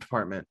creative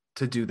department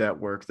to do that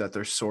work that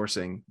they're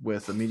sourcing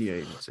with a media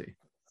agency?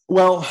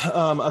 Well,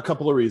 a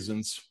couple of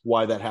reasons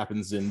why that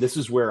happens. And this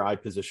is where I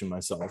position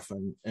myself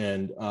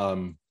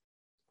and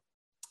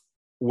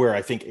where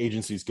I think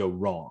agencies go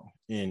wrong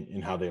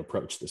in how they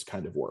approach this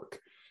kind of work.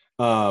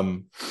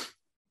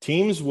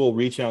 Teams will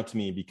reach out to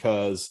me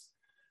because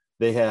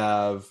they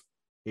have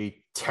a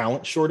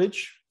talent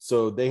shortage.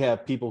 So they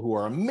have people who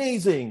are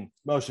amazing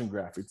motion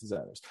graphic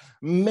designers,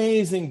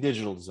 amazing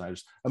digital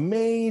designers,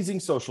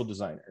 amazing social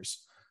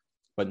designers,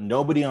 but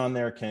nobody on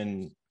there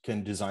can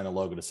design a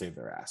logo to save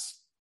their ass.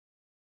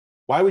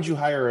 Why would you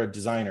hire a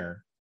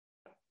designer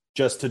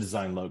just to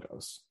design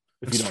logos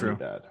if you don't need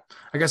that?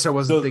 I guess I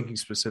wasn't thinking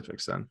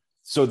specifics then.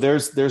 So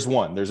there's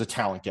a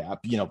talent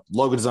gap,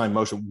 logo design,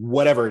 motion,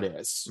 whatever it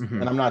is. Mm-hmm.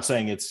 And I'm not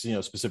saying it's,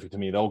 specific to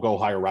me. They'll go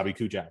hire Robbie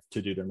Kujak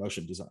to do their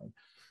motion design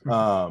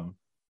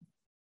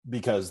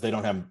because they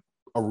don't have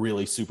a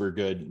really super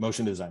good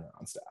motion designer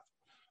on staff.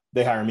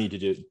 They hire me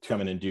to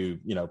come in and do,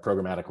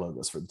 programmatic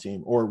logos for the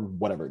team or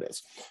whatever it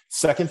is.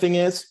 Second thing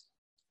is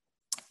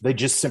they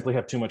just simply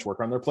have too much work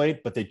on their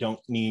plate, but they don't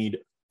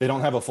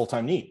have a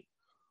full-time need.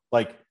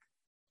 Like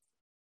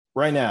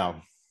right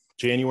now,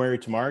 January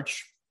to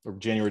March, or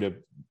January to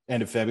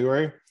end of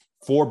February,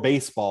 for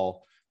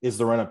baseball is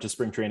the run up to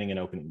spring training and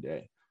opening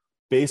day.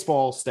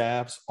 Baseball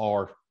staffs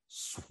are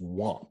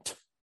swamped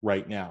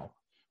right now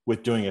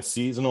with doing a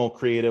seasonal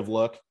creative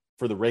look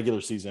for the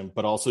regular season,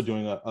 but also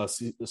doing a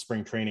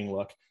spring training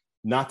look,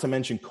 not to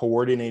mention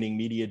coordinating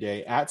media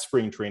day at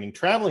spring training,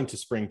 traveling to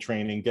spring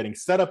training, getting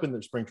set up in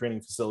their spring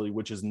training facility,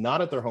 which is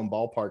not at their home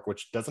ballpark,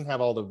 which doesn't have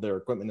all of their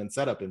equipment and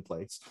setup in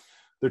place.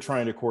 They're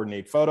trying to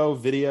coordinate photo,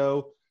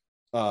 video,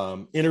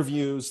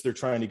 interviews. They're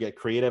trying to get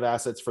creative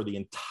assets for the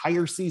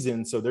entire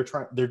season. So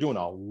they're doing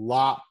a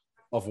lot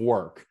of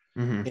work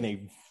in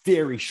a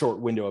very short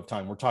window of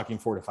time. We're talking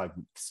 4 to 5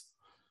 weeks.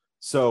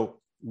 So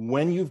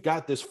when you've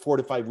got this 4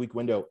 to 5 week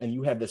window and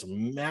you have this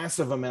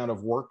massive amount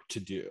of work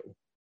to do,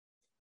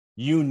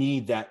 you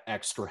need that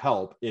extra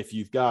help. If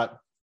you've got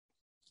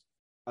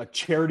a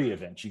charity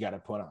event you got to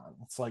put on,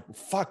 it's like,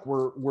 fuck,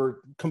 we're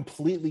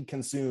completely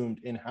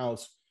consumed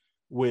in-house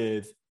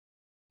with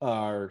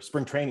our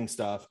spring training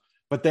stuff.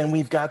 But then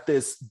we've got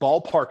this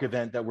ballpark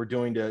event that we're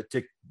doing to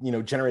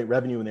generate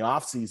revenue in the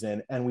off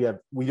season, and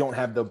we don't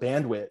have the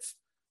bandwidth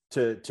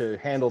to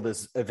handle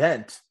this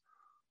event.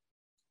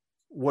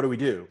 What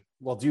do?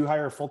 Well, do you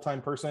hire a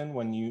full-time person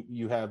when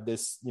you have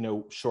this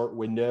short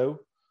window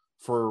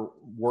for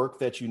work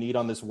that you need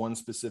on this one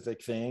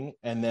specific thing,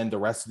 and then the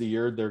rest of the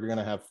year they're going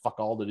to have fuck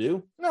all to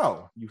do?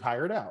 No, you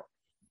hire it out.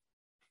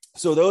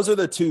 So those are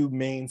the two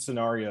main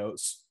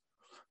scenarios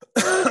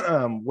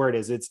where it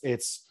is.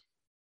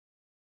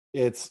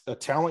 It's a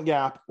talent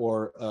gap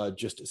or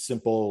just a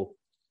simple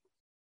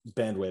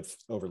bandwidth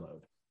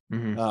overload.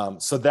 Mm-hmm.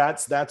 So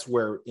that's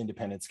where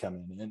independents come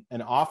in.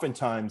 And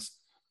oftentimes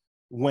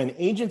when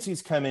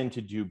agencies come in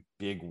to do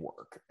big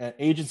work, and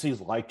agencies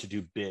like to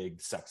do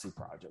big, sexy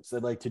projects. They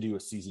like to do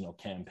a seasonal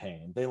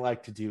campaign. They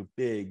like to do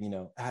big,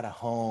 at a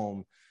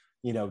home,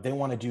 they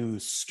want to do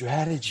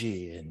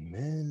strategy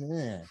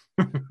and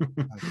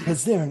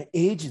because they're an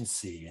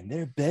agency and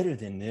they're better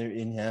than their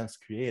in-house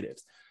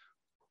creatives.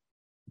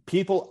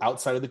 People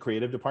outside of the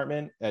creative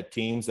department at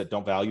teams that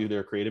don't value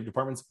their creative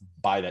departments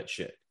buy that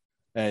shit.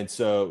 And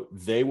so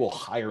they will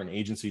hire an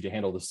agency to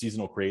handle the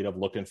seasonal creative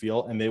look and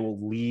feel, and they will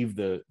leave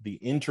the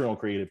internal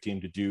creative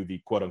team to do the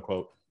quote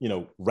unquote,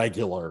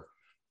 regular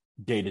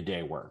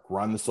day-to-day work,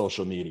 run the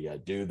social media,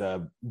 do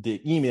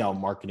the email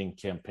marketing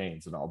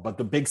campaigns and all. But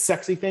the big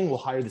sexy thing we'll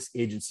hire this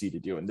agency to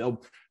do, and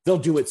they'll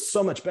do it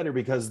so much better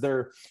because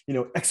they're,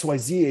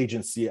 XYZ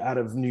agency out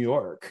of New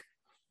York.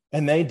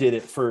 And they did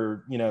it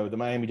for, the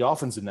Miami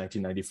Dolphins in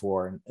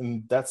 1994.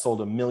 And that sold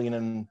 $1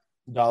 million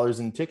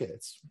in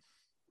tickets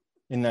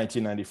in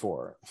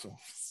 1994. So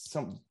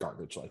some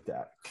garbage like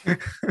that.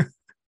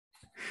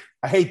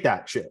 I hate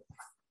that shit.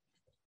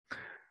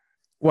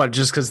 What,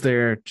 just because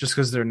their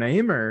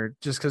name, or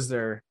just because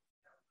they're,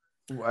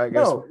 I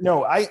guess.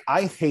 No,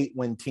 I hate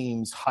when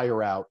teams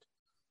hire out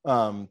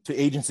to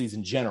agencies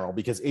in general,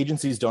 because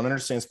agencies don't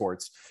understand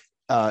sports.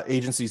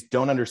 Agencies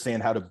don't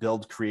understand how to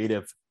build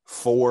creative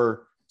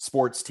for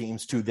sports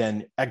teams to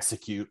then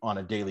execute on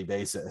a daily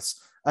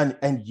basis.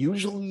 And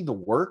usually the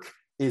work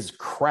is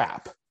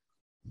crap.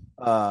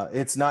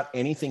 It's not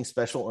anything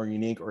special or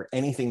unique or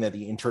anything that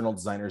the internal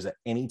designers at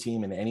any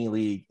team in any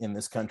league in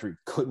this country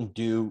couldn't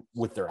do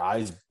with their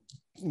eyes,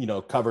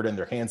 covered and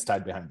their hands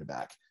tied behind the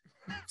back.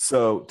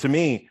 So to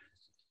me,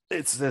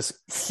 it's this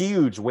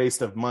huge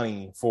waste of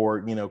money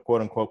for,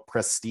 quote unquote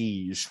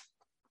prestige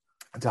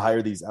to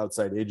hire these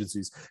outside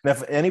agencies. And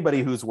if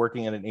anybody who's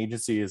working at an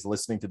agency is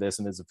listening to this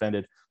and is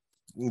offended,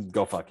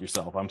 go fuck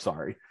yourself. I'm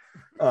sorry.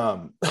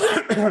 Feel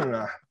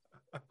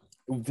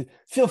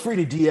free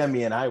to DM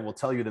me and I will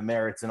tell you the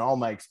merits and all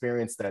my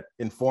experience that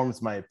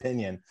informs my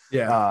opinion.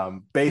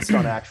 Based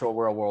on actual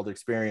real world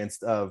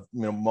experience of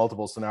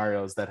multiple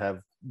scenarios that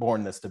have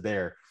borne this to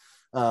bear.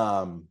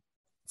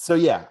 So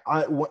yeah,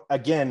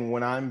 again,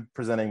 when I'm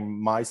presenting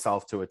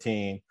myself to a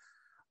team,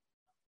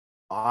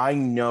 I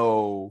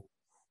know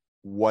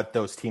what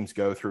those teams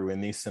go through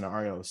in these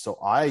scenarios. So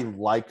I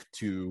like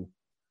to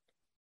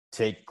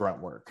take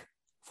grunt work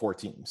for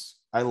teams.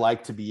 I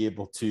like to be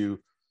able to,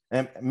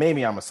 and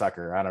maybe I'm a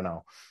sucker, I don't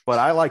know, but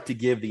I like to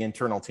give the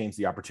internal teams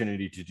the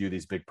opportunity to do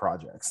these big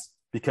projects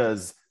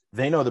because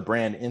they know the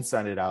brand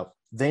inside and out.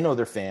 They know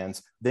their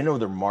fans. They know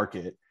their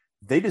market.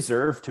 They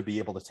deserve to be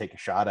able to take a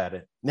shot at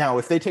it. Now,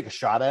 if they take a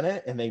shot at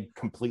it and they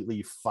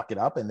completely fuck it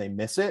up and they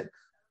miss it,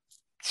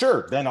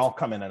 sure, then I'll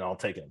come in and I'll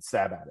take it and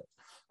stab at it.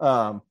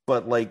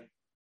 But like,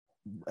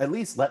 at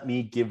least let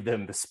me give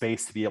them the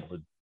space to be able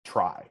to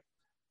try.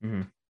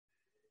 Mm-hmm.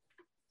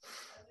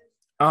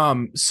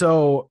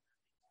 So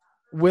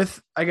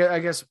with, I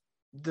guess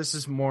this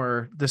is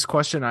more, this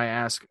question I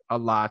ask a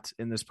lot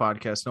in this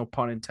podcast, no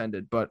pun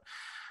intended, but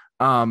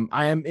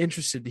I am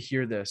interested to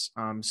hear this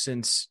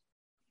since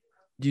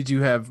you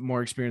do have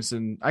more experience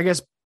than, I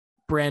guess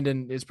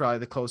Brandon is probably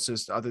the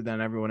closest other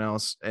than everyone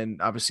else.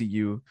 And obviously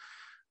you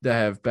that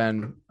have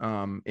been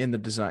in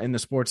the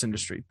sports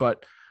industry,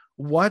 but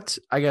what,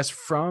 I guess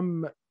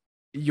from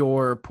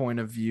your point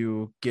of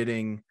view,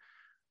 getting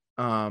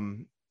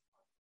kind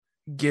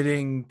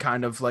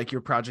of like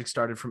your project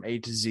started from A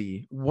to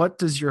Z, what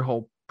does your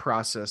whole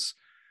process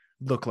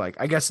look like?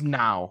 I guess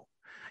now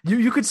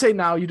you could say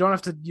now, you don't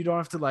have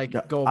to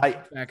like go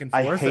back and forth.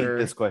 I hate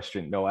this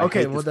question. No, I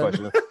hate this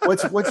question.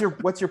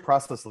 What's your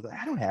process look like?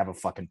 I don't have a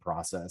fucking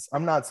process.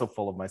 I'm not so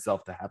full of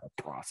myself to have a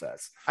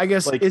process. I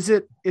guess, like, is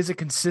it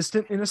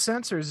consistent in a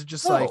sense, or is it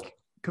just like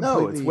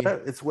completely... No,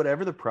 it's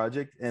whatever the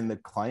project and the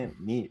client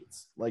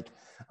needs. Like,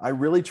 I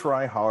really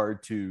try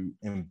hard to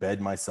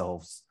embed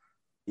myself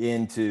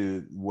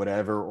into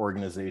whatever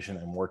organization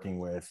I'm working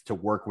with to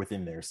work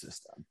within their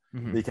system.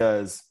 Mm-hmm.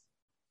 Because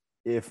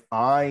if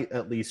I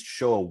at least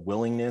show a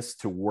willingness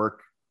to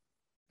work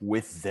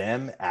with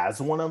them as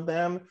one of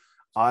them,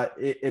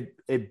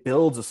 it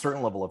builds a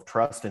certain level of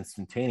trust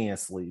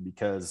instantaneously,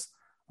 because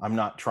I'm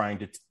not trying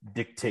to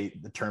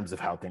dictate the terms of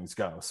how things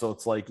go. So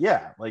it's like,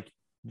 yeah, like,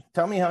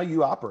 tell me how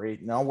you operate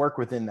and I'll work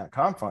within that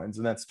confines,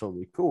 and that's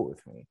totally cool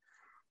with me.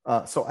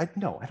 So I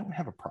don't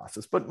have a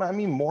process, but I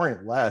mean, more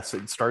or less,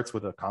 it starts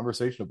with a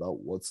conversation about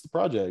what's the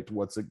project,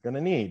 what's it going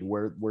to need,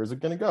 where's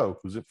it going to go,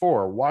 who's it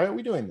for, why are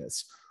we doing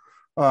this?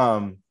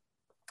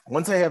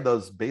 Once I have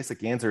those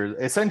basic answers,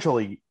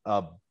 essentially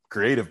a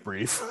creative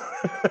brief.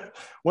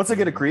 Once I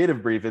get a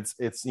creative brief, it's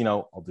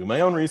I'll do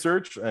my own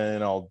research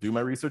and I'll do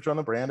my research on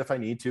the brand if I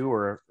need to,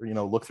 or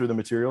look through the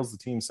materials the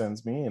team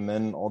sends me, and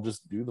then I'll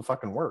just do the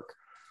fucking work.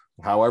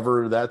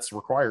 However that's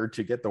required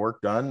to get the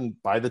work done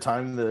by the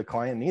time the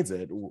client needs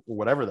it,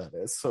 whatever that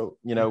is. So,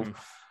 mm-hmm.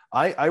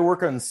 I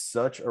work on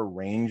such a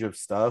range of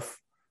stuff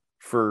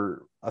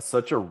for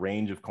such a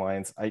range of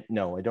clients. I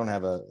don't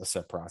have a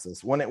set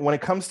process. When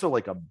it comes to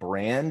like a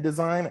brand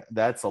design,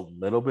 that's a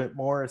little bit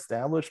more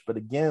established. But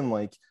again,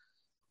 like,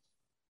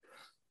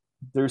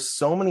 there's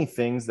so many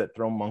things that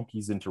throw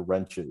monkeys into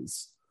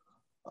wrenches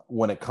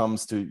when it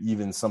comes to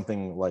even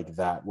something like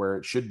that, where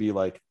it should be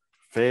like,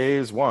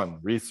 phase 1,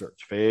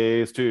 research,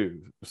 phase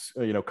 2,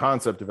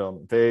 concept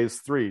development, phase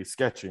 3,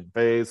 sketching,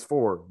 phase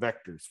 4,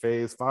 vectors,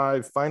 phase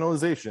 5,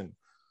 finalization.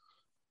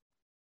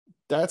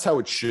 That's how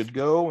it should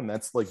go. And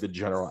that's like the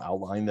general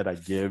outline that I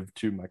give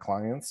to my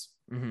clients.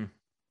 Mm-hmm.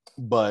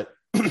 But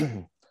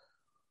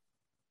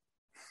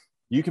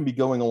you can be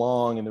going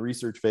along in the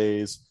research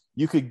phase.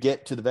 You could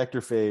get to the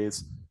vector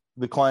phase.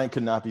 The client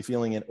could not be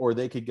feeling it, or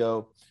they could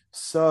go,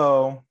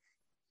 so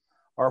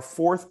our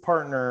fourth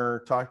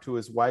partner talked to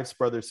his wife's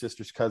brother,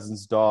 sister's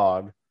cousin's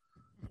dog,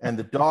 and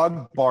the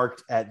dog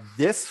barked at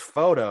this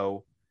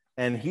photo,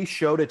 and he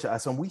showed it to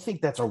us, and we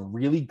think that's a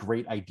really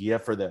great idea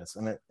for this.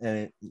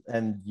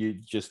 And you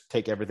just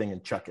take everything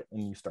and chuck it,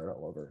 and you start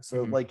all over.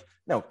 So mm-hmm. like,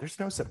 no, there's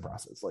no set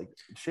process. Like,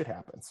 shit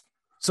happens.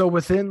 So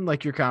within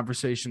like your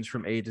conversations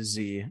from A to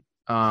Z,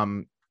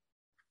 I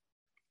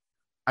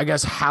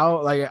guess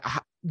how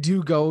do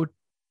you go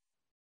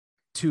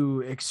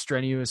to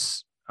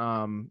extraneous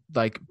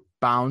like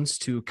bounds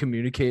to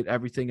communicate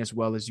everything as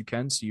well as you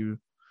can, so you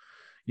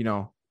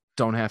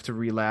don't have to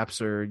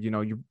relapse, or, you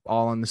know, you're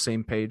all on the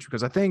same page.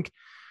 Because I think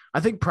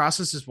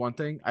process is one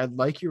thing. I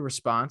like your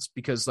response,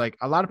 because like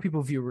a lot of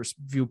people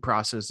view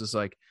process as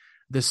like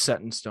this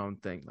set in stone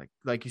thing.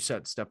 Like you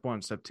said, step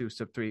 1, step 2,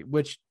 step 3,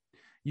 which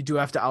you do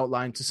have to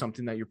outline to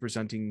something that you're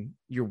presenting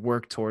your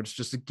work towards,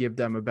 just to give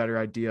them a better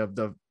idea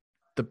of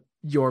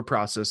your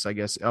process, I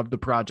guess, of the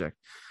project.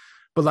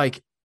 But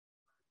like,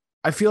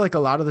 I feel like a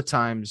lot of the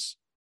times,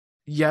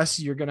 yes,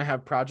 you're going to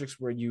have projects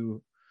where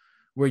you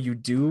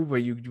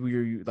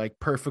like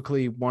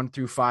perfectly 1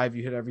 through 5,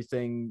 you hit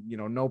everything, you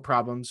know, no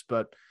problems.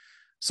 But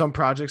some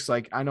projects,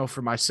 like I know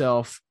for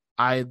myself,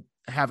 I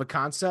have a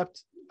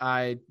concept,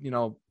 you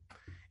know,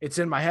 it's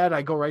in my head,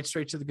 I go right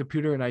straight to the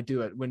computer and I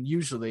do it. When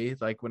usually,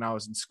 like when I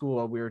was in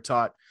school, we were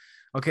taught,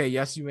 okay,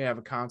 yes, you may have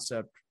a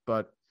concept,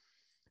 but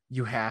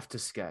you have to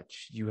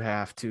sketch, you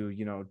have to,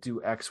 you know,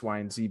 do X, Y,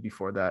 and Z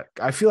before that.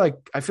 I feel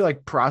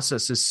like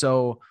process is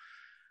so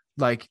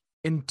like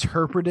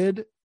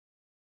interpreted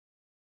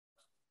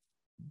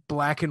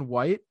black and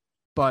white,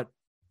 but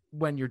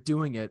when you're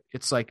doing it,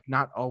 it's like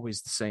not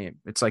always the same.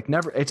 It's like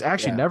never, it's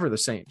actually never the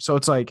same. So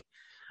it's like,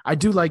 I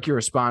do like your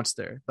response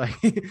there. Like,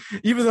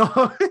 even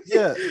though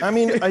yeah, I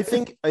mean, I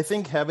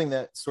think having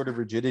that sort of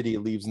rigidity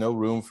leaves no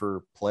room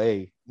for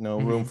play, no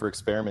room for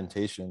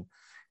experimentation.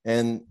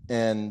 And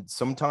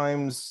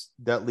sometimes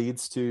that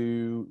leads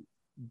to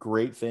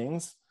great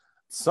things.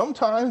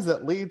 Sometimes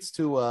that leads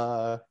to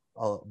a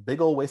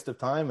big old waste of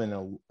time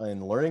and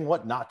learning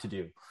what not to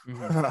do,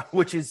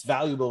 which is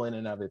valuable in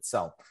and of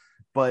itself.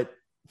 But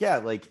yeah,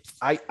 like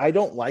I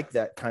don't like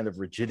that kind of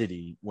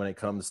rigidity when it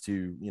comes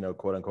to, you know,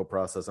 quote unquote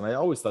process. And I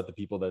always thought the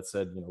people that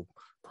said, you know,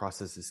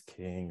 process is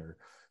king, or,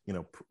 you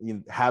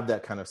know, have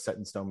that kind of set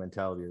in stone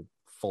mentality are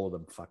full of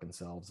them fucking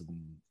selves, and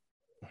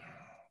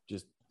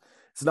just,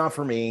 it's not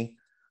for me.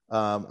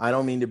 I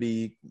don't mean to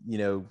be, you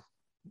know,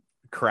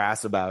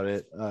 crass about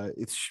it.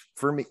 It's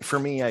for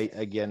me,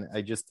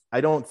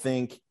 I don't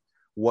think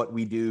what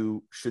we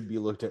do should be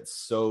looked at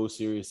so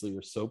seriously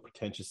or so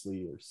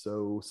pretentiously or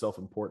so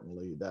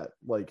self-importantly that,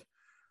 like,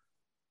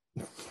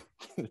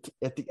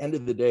 at the end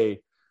of the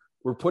day,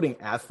 we're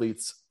putting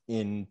athletes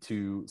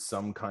into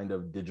some kind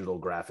of digital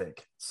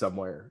graphic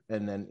somewhere,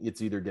 and then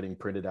it's either getting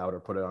printed out or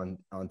put it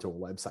onto a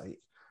website.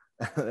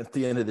 At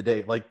the end of the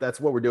day, like,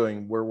 that's what we're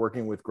doing. We're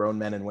working with grown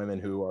men and women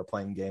who are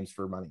playing games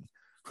for money.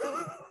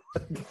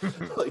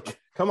 Like,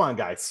 come on,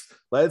 guys,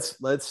 let's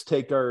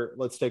take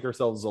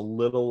ourselves a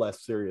little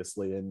less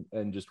seriously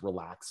and just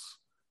relax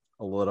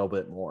a little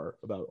bit more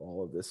about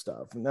all of this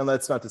stuff. And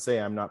that's not to say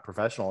I'm not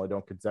professional. I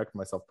don't conduct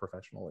myself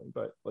professionally,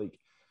 but, like,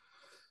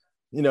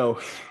 you know,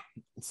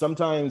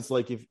 sometimes,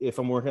 like, if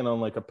I'm working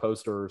on like a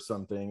poster or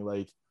something,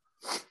 like,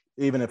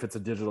 even if it's a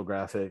digital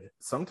graphic,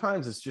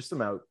 sometimes it's just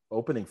about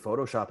opening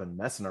Photoshop and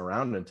messing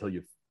around until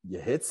you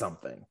hit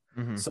something.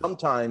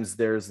 Sometimes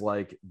there's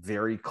like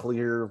very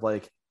clear,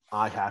 like,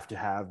 I have to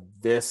have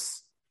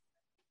this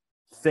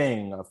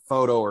thing, a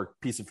photo or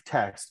piece of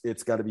text,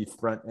 it's got to be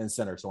front and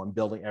center. So I'm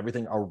building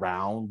everything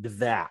around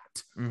that.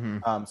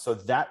 So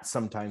that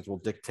sometimes will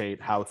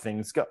dictate how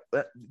things go.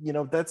 But, you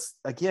know, that's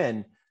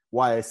again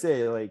why I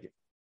say, like,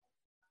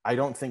 I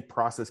don't think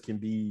process can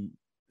be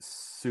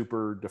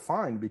super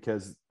defined,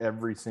 because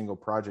every single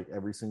project,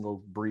 every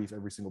single brief,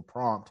 every single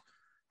prompt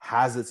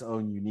has its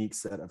own unique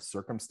set of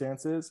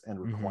circumstances and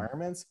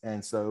requirements.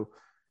 And so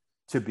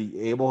to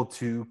be able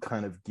to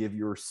kind of give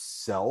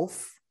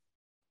yourself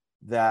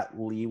that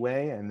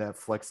leeway and that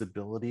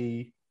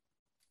flexibility,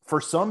 for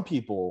some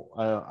people,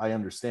 I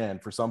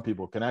understand, for some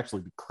people it can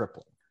actually be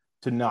crippling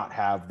to not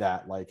have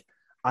that, like,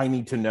 I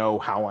need to know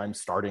how I'm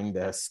starting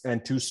this,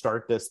 and to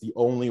start this, the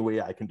only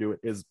way I can do it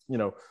is, you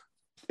know,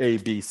 A,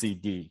 B, C,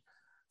 D.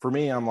 For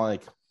me, I'm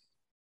like,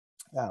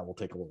 yeah, we'll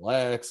take a little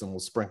X and we'll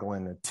sprinkle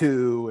in a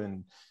 2,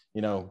 and,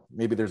 you know,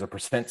 maybe there's a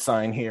 %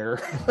 sign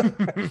here,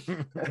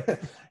 you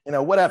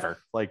know, whatever.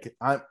 Like,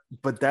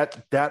 but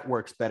that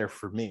works better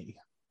for me.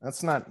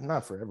 That's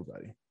not for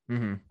everybody.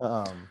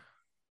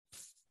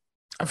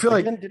 I feel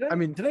like, did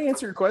I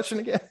answer your question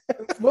again?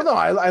 Well, no,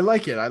 I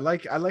like it. I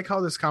like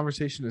how this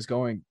conversation is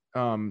going.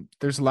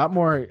 There's a lot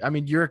more. I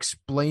mean, you're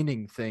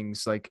explaining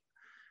things like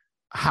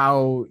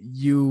how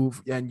you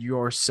and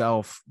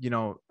yourself, you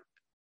know,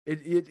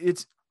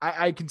 it's,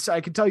 I can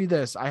tell you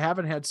this. I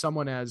haven't had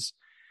someone as,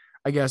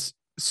 I guess,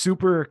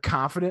 super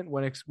confident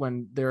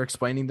when they're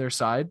explaining their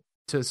side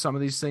to some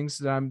of these things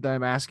that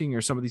I'm asking,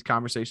 or some of these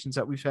conversations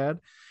that we've had,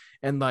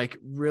 and like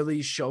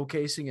really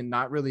showcasing and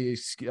not really,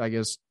 I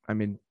guess, I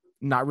mean,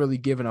 not really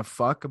giving a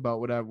fuck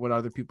about what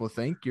other people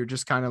think. You're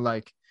just kind of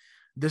like,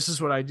 this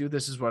is what I do.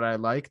 This is what I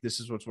like. This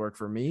is what's worked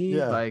for me.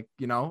 Yeah. Like,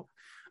 you know,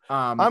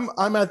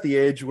 I'm at the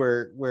age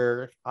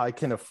where I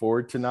can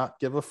afford to not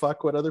give a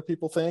fuck what other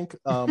people think.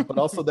 But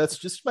also that's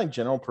just my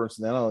general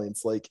personality.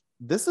 It's like,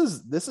 this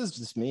is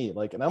just me.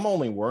 Like, and I'm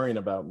only worrying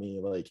about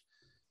me. Like,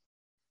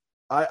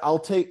 I'll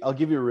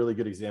give you a really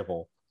good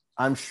example.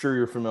 I'm sure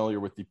you're familiar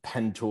with the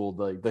pen tool,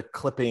 the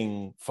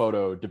clipping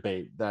photo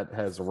debate that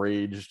has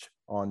raged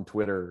on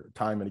Twitter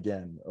time and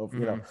again. Of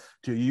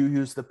do you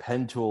use the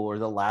pen tool or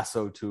the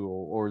lasso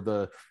tool or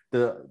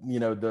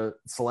the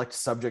select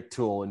subject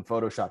tool in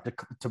Photoshop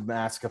to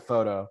mask a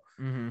photo?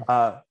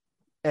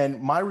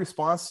 And my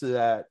response to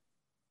that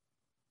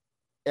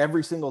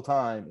every single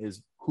time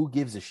is, who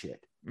gives a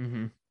shit?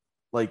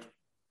 Like,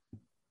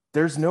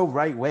 there's no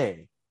right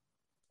way.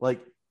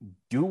 Like,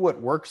 do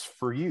what works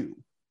for you.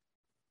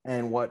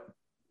 And what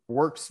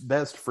works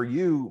best for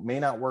you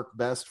may not work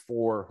best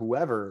for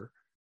whoever.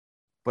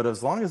 But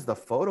as long as the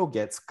photo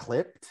gets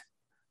clipped,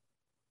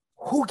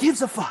 who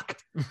gives a fuck?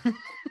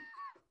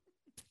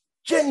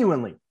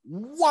 Genuinely,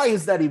 why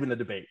is that even a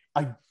debate?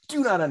 I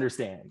do not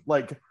understand.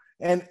 Like,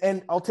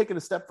 and I'll take it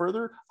a step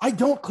further. I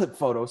don't clip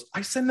photos.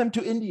 I send them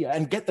to India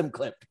and get them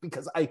clipped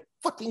because I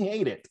fucking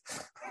hate it.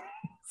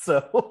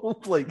 So,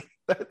 like,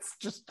 that's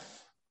just...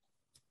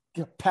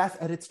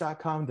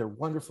 pathedits.com. They're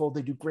wonderful.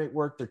 They do great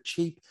work. They're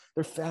cheap.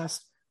 They're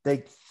fast.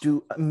 They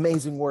do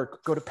amazing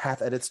work. Go to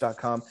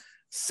pathedits.com.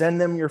 Send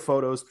them your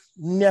photos.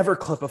 Never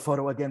clip a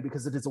photo again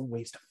because it is a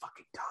waste of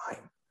fucking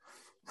time.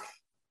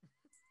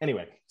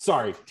 Anyway,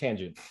 sorry,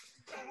 tangent.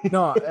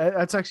 No,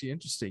 that's actually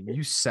interesting.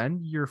 You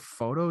send your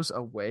photos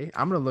away.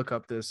 I'm going to look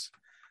up this.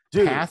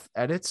 Dude,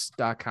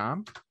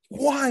 pathedits.com.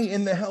 Why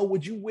in the hell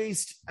would you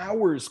waste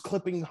hours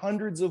clipping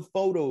hundreds of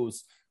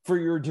photos for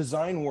your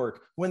design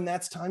work when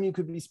that's time you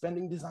could be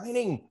spending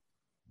designing?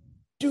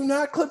 Do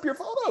not clip your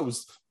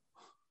photos.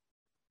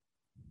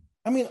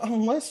 I mean,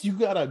 unless you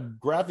got a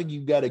graphic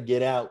you got to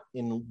get out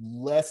in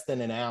less than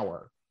an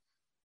hour,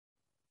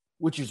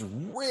 which is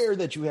rare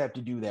that you have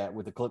to do that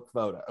with a clip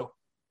photo.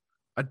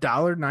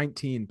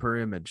 $1.19 per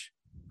image.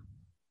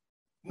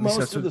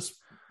 Most of the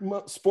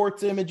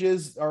sports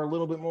images are a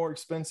little bit more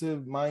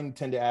expensive. Mine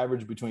tend to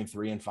average between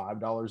 $3 and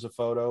 $5 a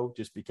photo,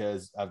 just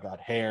because I've got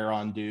hair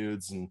on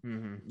dudes,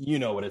 and you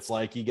know what it's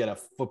like. You get a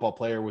football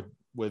player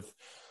with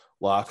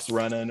locks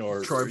running,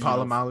 or Troy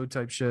Polamalu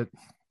type shit,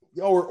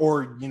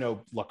 or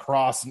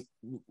lacrosse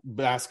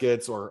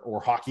baskets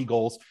or hockey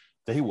goals.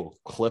 They will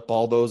clip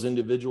all those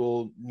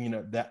individual,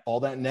 all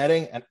that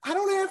netting, and I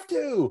don't have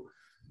to.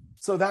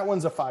 So that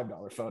one's a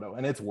 $5 photo,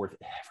 and it's worth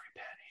every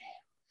penny.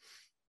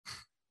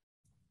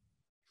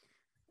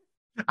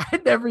 I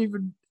never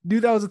even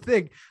knew that was a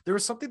thing. There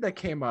was something that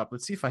came up.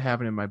 Let's see if I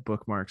have it in my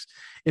bookmarks.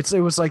 It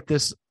was like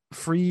this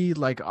free,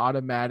 like,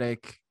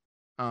 automatic.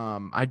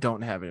 I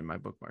don't have it in my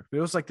bookmark, but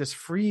it was like this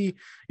free.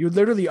 You would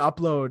literally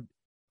upload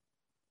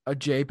a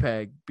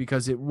JPEG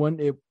because it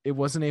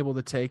wasn't able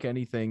to take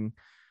anything.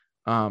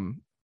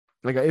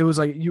 Like, it was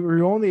like you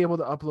were only able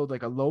to upload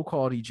like a low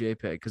quality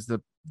JPEG because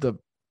the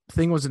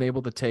thing wasn't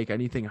able to take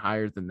anything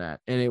higher than that,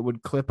 and it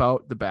would clip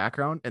out the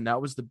background, and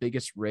that was the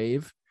biggest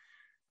rave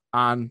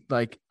on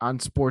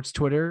sports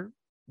Twitter,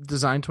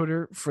 design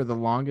Twitter, for the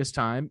longest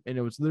time, and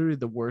it was literally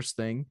the worst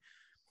thing.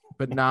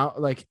 But now,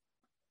 like,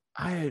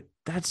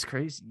 that's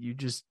crazy.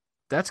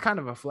 That's kind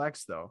of a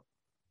flex, though.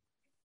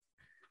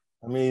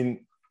 I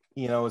mean,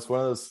 it's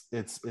one of those.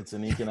 It's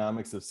an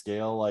economics of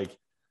scale. Like,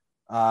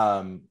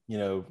 at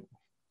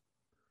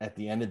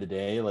the end of the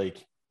day,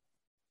 like,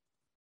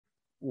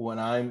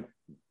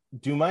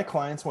 do my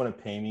clients want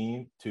to pay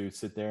me to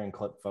sit there and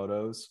clip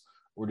photos,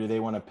 or do they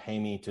want to pay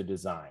me to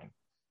design?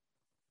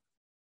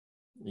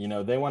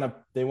 They want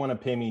to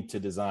pay me to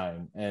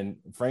design. And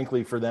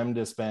frankly, for them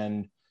to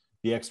spend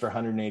the extra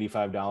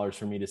 $185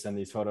 for me to send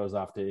these photos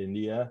off to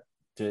India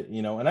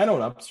and I don't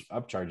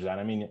upcharge that.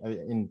 I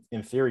mean,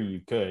 in theory,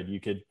 you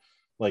could,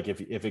 like, if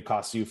it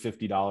costs you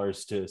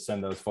 $50 to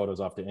send those photos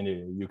off to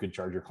India, you could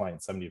charge your client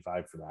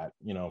 $75 for that,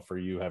 for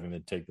you having to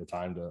take the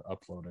time to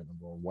upload it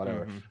or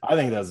whatever. I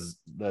think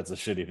that's a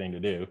shitty thing to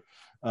do.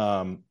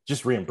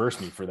 Just reimburse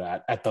me for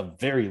that at the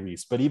very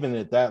least. But even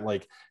at that,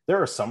 like,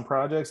 there are some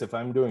projects, if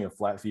I'm doing a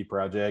flat fee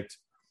project,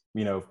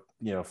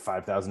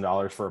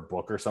 $5,000 for a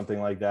book or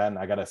something like that, and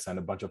I got to send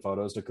a bunch of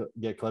photos to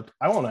get clipped,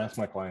 I won't ask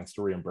my clients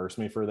to reimburse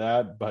me for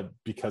that. But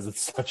because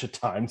it's such a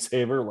time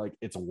saver, like,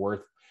 it's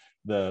worth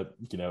the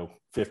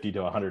 $50 to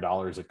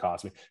 $100 it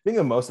cost me. I think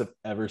the most I've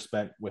ever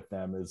spent with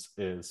them is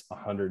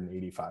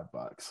 $185.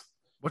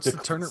 What's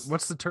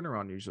the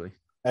turnaround usually?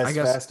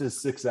 Fast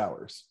as 6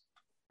 hours.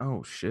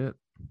 Oh shit.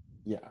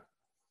 Yeah.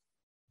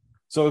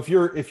 So if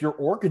you're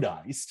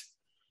organized,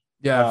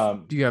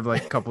 do you have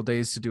like a couple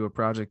days to do a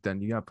project? Then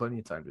you got plenty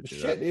of time to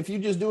do that. If you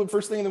just do it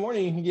first thing in the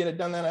morning, you can get it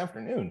done that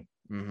afternoon.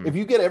 If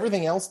you get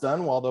everything else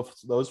done while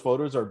those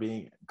photos are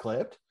being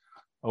clipped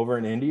over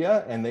in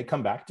India, and they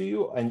come back to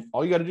you, and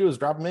all you got to do is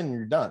drop them in, and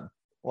you're done.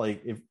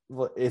 Like, if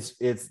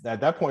it's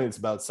at that point, it's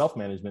about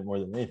self-management more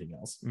than anything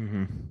else.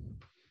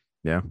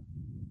 Yeah.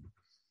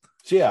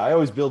 So yeah, I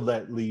always build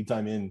that lead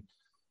time in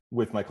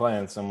with my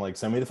clients. I'm like,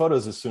 send me the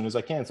photos as soon as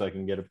I can so I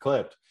can get it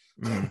clipped.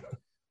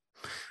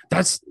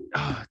 That's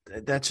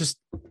just,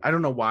 I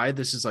don't know why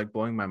this is like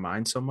blowing my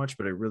mind so much,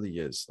 but it really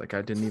is. Like,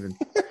 I didn't even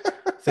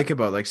think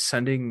about like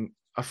sending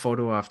a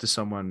photo off to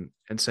someone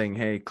and saying,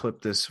 hey,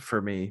 clip this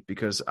for me,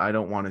 because I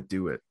don't want to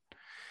do it.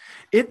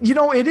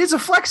 It is a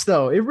flex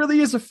though. It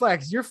really is a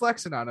flex. You're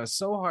flexing on us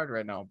so hard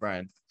right now,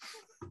 Brian.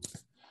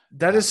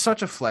 That is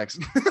such a flex.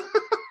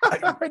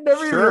 I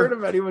never even heard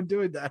of anyone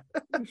doing that.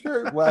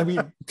 Sure. Well, I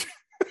mean,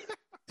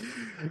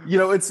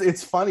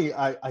 it's funny.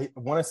 I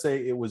want to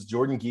say it was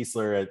Jordan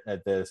Geisler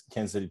at the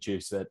Kansas City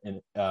Chiefs that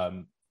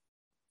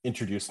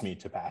introduced me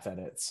to Path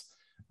Edits.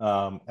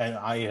 And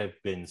I have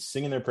been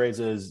singing their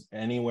praises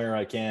anywhere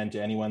I can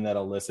to anyone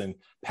that'll listen.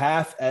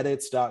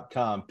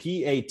 Pathedits.com,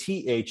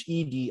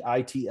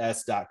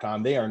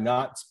 PATHEDITS.com. They are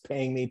not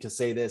paying me to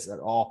say this at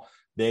all.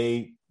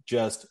 They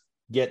just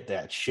get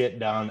that shit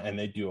down, and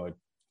they do it.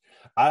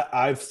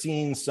 I've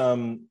seen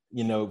some,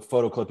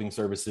 photo clipping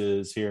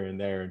services here and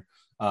there.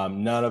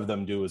 None of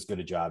them do as good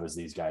a job as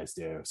these guys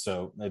do.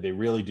 So they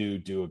really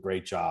do a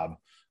great job.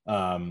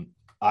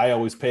 I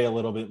always pay a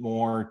little bit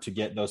more to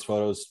get those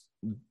photos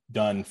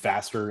done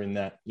faster in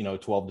that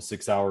 12 to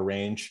 6 hour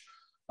range,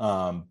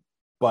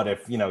 but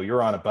if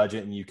you're on a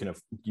budget and you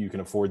can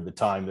afford the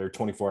time, their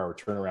 24-hour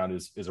turnaround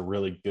is a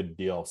really good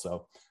deal.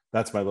 So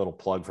that's my little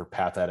plug for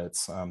Path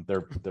Edits.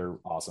 They're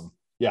awesome.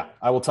 Yeah,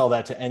 I will tell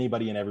that to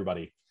anybody and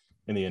everybody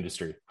in the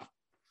industry.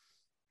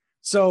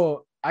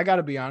 So I got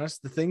to be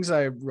honest, the things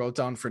I wrote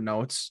down for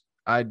notes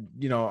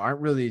aren't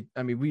really,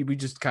 we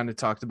just kind of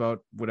talked about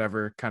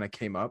whatever kind of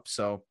came up.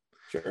 So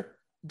sure,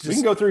 we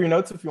can go through your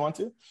notes if you want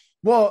to.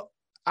 Well,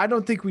 I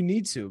don't think we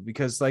need to,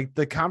 because like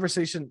the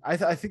conversation,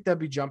 I think that'd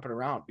be jumping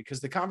around,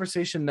 because the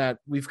conversation that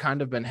we've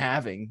kind of been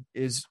having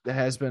has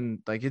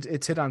been like,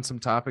 it's hit on some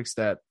topics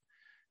that,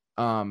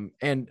 and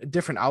a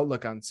different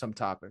outlook on some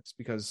topics,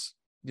 because,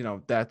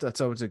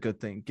 that's always a good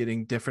thing,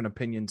 getting different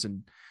opinions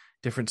and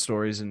different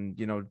stories and,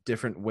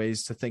 different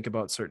ways to think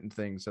about certain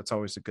things. That's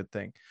always a good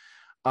thing.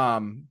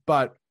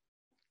 But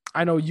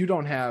I know you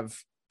don't have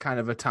kind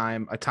of a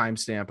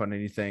timestamp on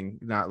anything,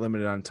 not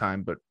limited on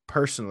time, but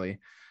personally,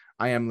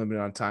 I am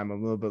limited on time. I'm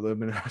a little bit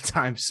limited on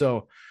time.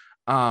 So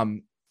I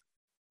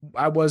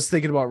was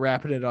thinking about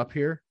wrapping it up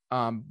here.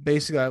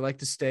 Basically, I like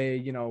to stay,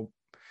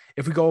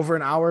 if we go over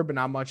an hour, but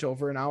not much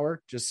over an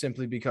hour, just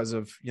simply because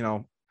of,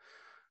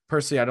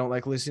 personally, I don't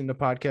like listening to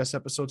podcast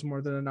episodes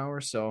more than an hour.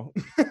 So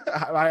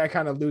I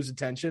kind of lose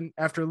attention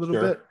after a little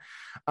bit.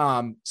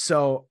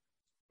 So,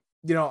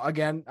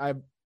 again, I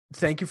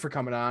thank you for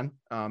coming on.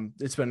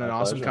 It's been an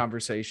awesome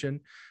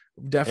conversation.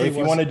 Definitely. Hey,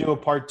 if you want to do a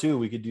part 2,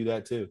 we could do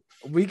that too.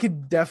 We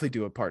could definitely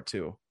do a part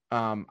 2.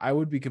 I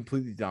would be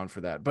completely down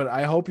for that. But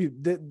I hope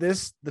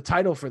the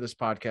title for this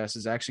podcast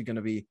is actually going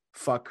to be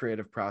 "Fuck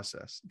Creative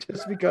Process,"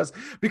 just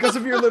because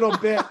of your little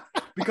bit,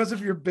 because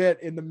of your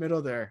bit in the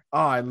middle there. Oh,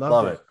 I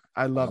love it.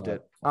 I loved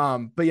it.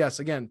 But yes,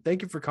 again,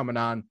 thank you for coming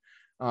on.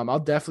 I'll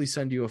definitely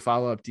send you a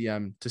follow-up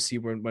DM to see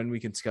when we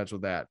can schedule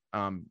that.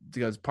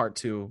 Because part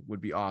 2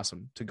 would be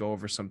awesome to go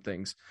over some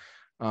things.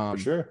 For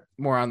sure.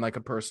 More on like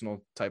a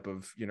personal type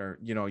of,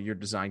 your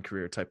design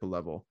career type of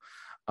level.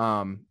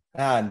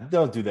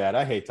 Don't do that.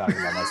 I hate talking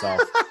about myself.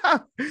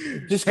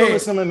 Just go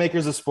listen to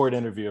Makers of Sport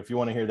interview if you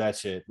want to hear that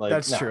shit. Like,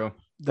 that's true.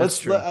 That's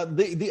true.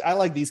 I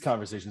like these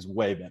conversations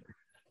way better.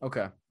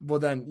 Okay. Well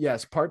then,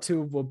 yes, part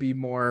 2 will be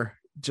more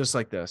just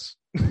like this.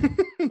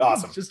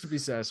 Awesome. Just to be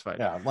satisfied.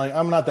 Yeah. Like,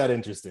 I'm not that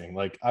interesting.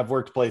 Like, I've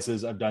worked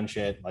places, I've done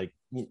shit. Like,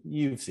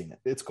 you've seen it.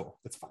 It's cool.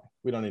 It's fine.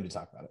 We don't need to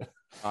talk about it.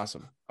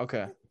 Awesome.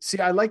 Okay. See,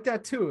 I like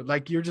that too.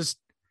 Like,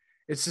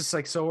 it's just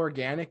like so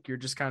organic. You're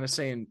just kind of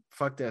saying,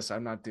 fuck this,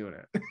 I'm not doing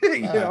it.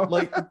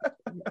 Like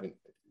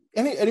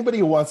anybody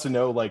who wants to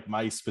know like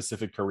my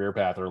specific career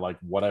path or like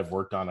what I've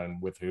worked on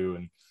and with who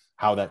and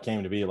how that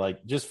came to be,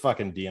 like, just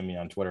fucking DM me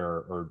on Twitter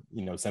or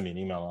send me an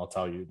email and I'll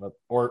tell you.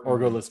 Or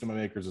go listen to my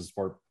Makers of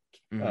Sport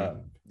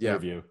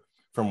interview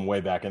from way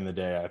back in the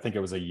day. I think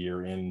it was a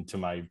year into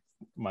my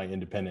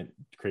independent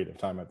creative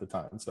time at the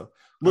time, so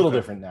a little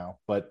different now,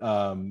 but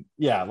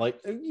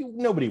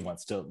nobody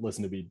wants to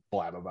listen to me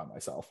blab about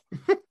myself.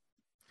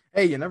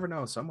 Hey, you never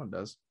know, someone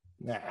does.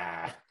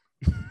 Nah.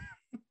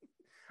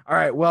 All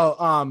right,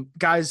 well,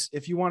 guys,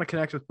 if you want to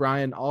connect with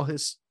Brian, all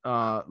his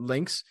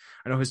links,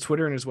 I know his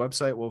Twitter and his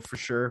website will for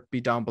sure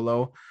be down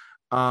below.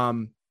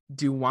 Do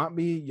you want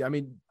me,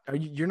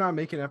 you're not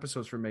making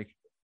episodes for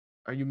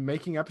are you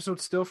making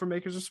episodes still for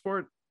Makers of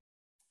Sport?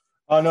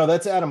 Oh no,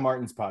 that's Adam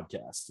Martin's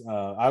podcast.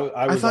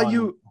 I thought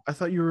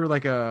you were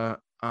like a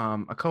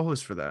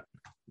co-host for that.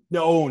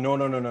 No.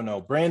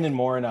 Brandon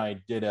Moore and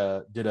I did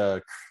a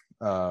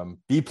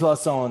B+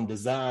 on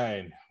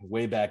design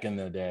way back in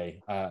the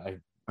day. I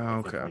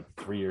think like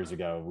 3 years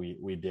ago,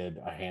 we did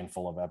a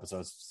handful of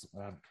episodes.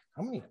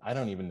 How many? I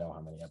don't even know how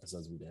many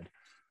episodes we did.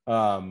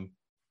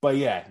 But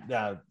yeah,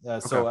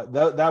 so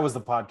that was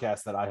the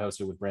podcast that I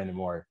hosted with Brandon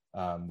Moore.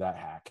 That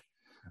hack.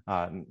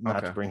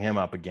 Not to bring him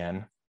up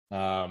again.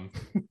 God,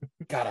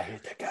 I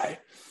hate that guy.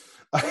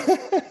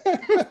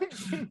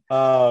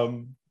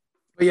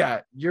 But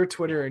yeah, your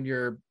Twitter and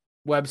your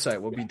website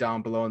will be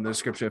down below in the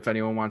description if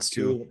anyone wants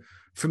to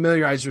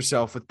familiarize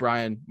yourself with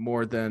Brian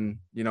more than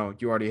you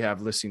already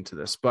have listening to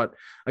this. But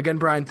again,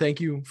 Brian, thank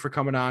you for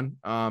coming on.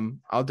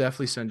 I'll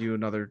definitely send you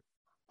another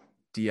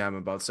DM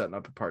about setting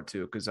up a part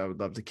 2 because I would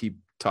love to keep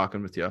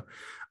talking with you.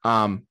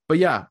 But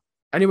yeah,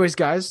 Anyways,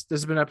 guys, this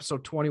has been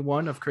episode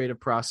 21 of Creative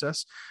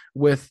Process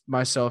with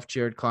myself,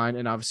 Jared Klein,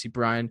 and obviously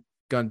Brian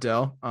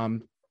Gundell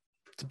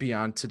to be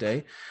on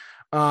today.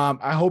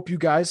 I hope you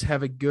guys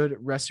have a good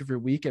rest of your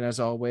week. And as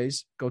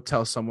always, go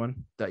tell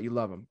someone that you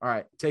love them. All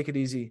right. Take it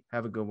easy.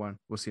 Have a good one.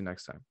 We'll see you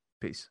next time.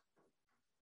 Peace.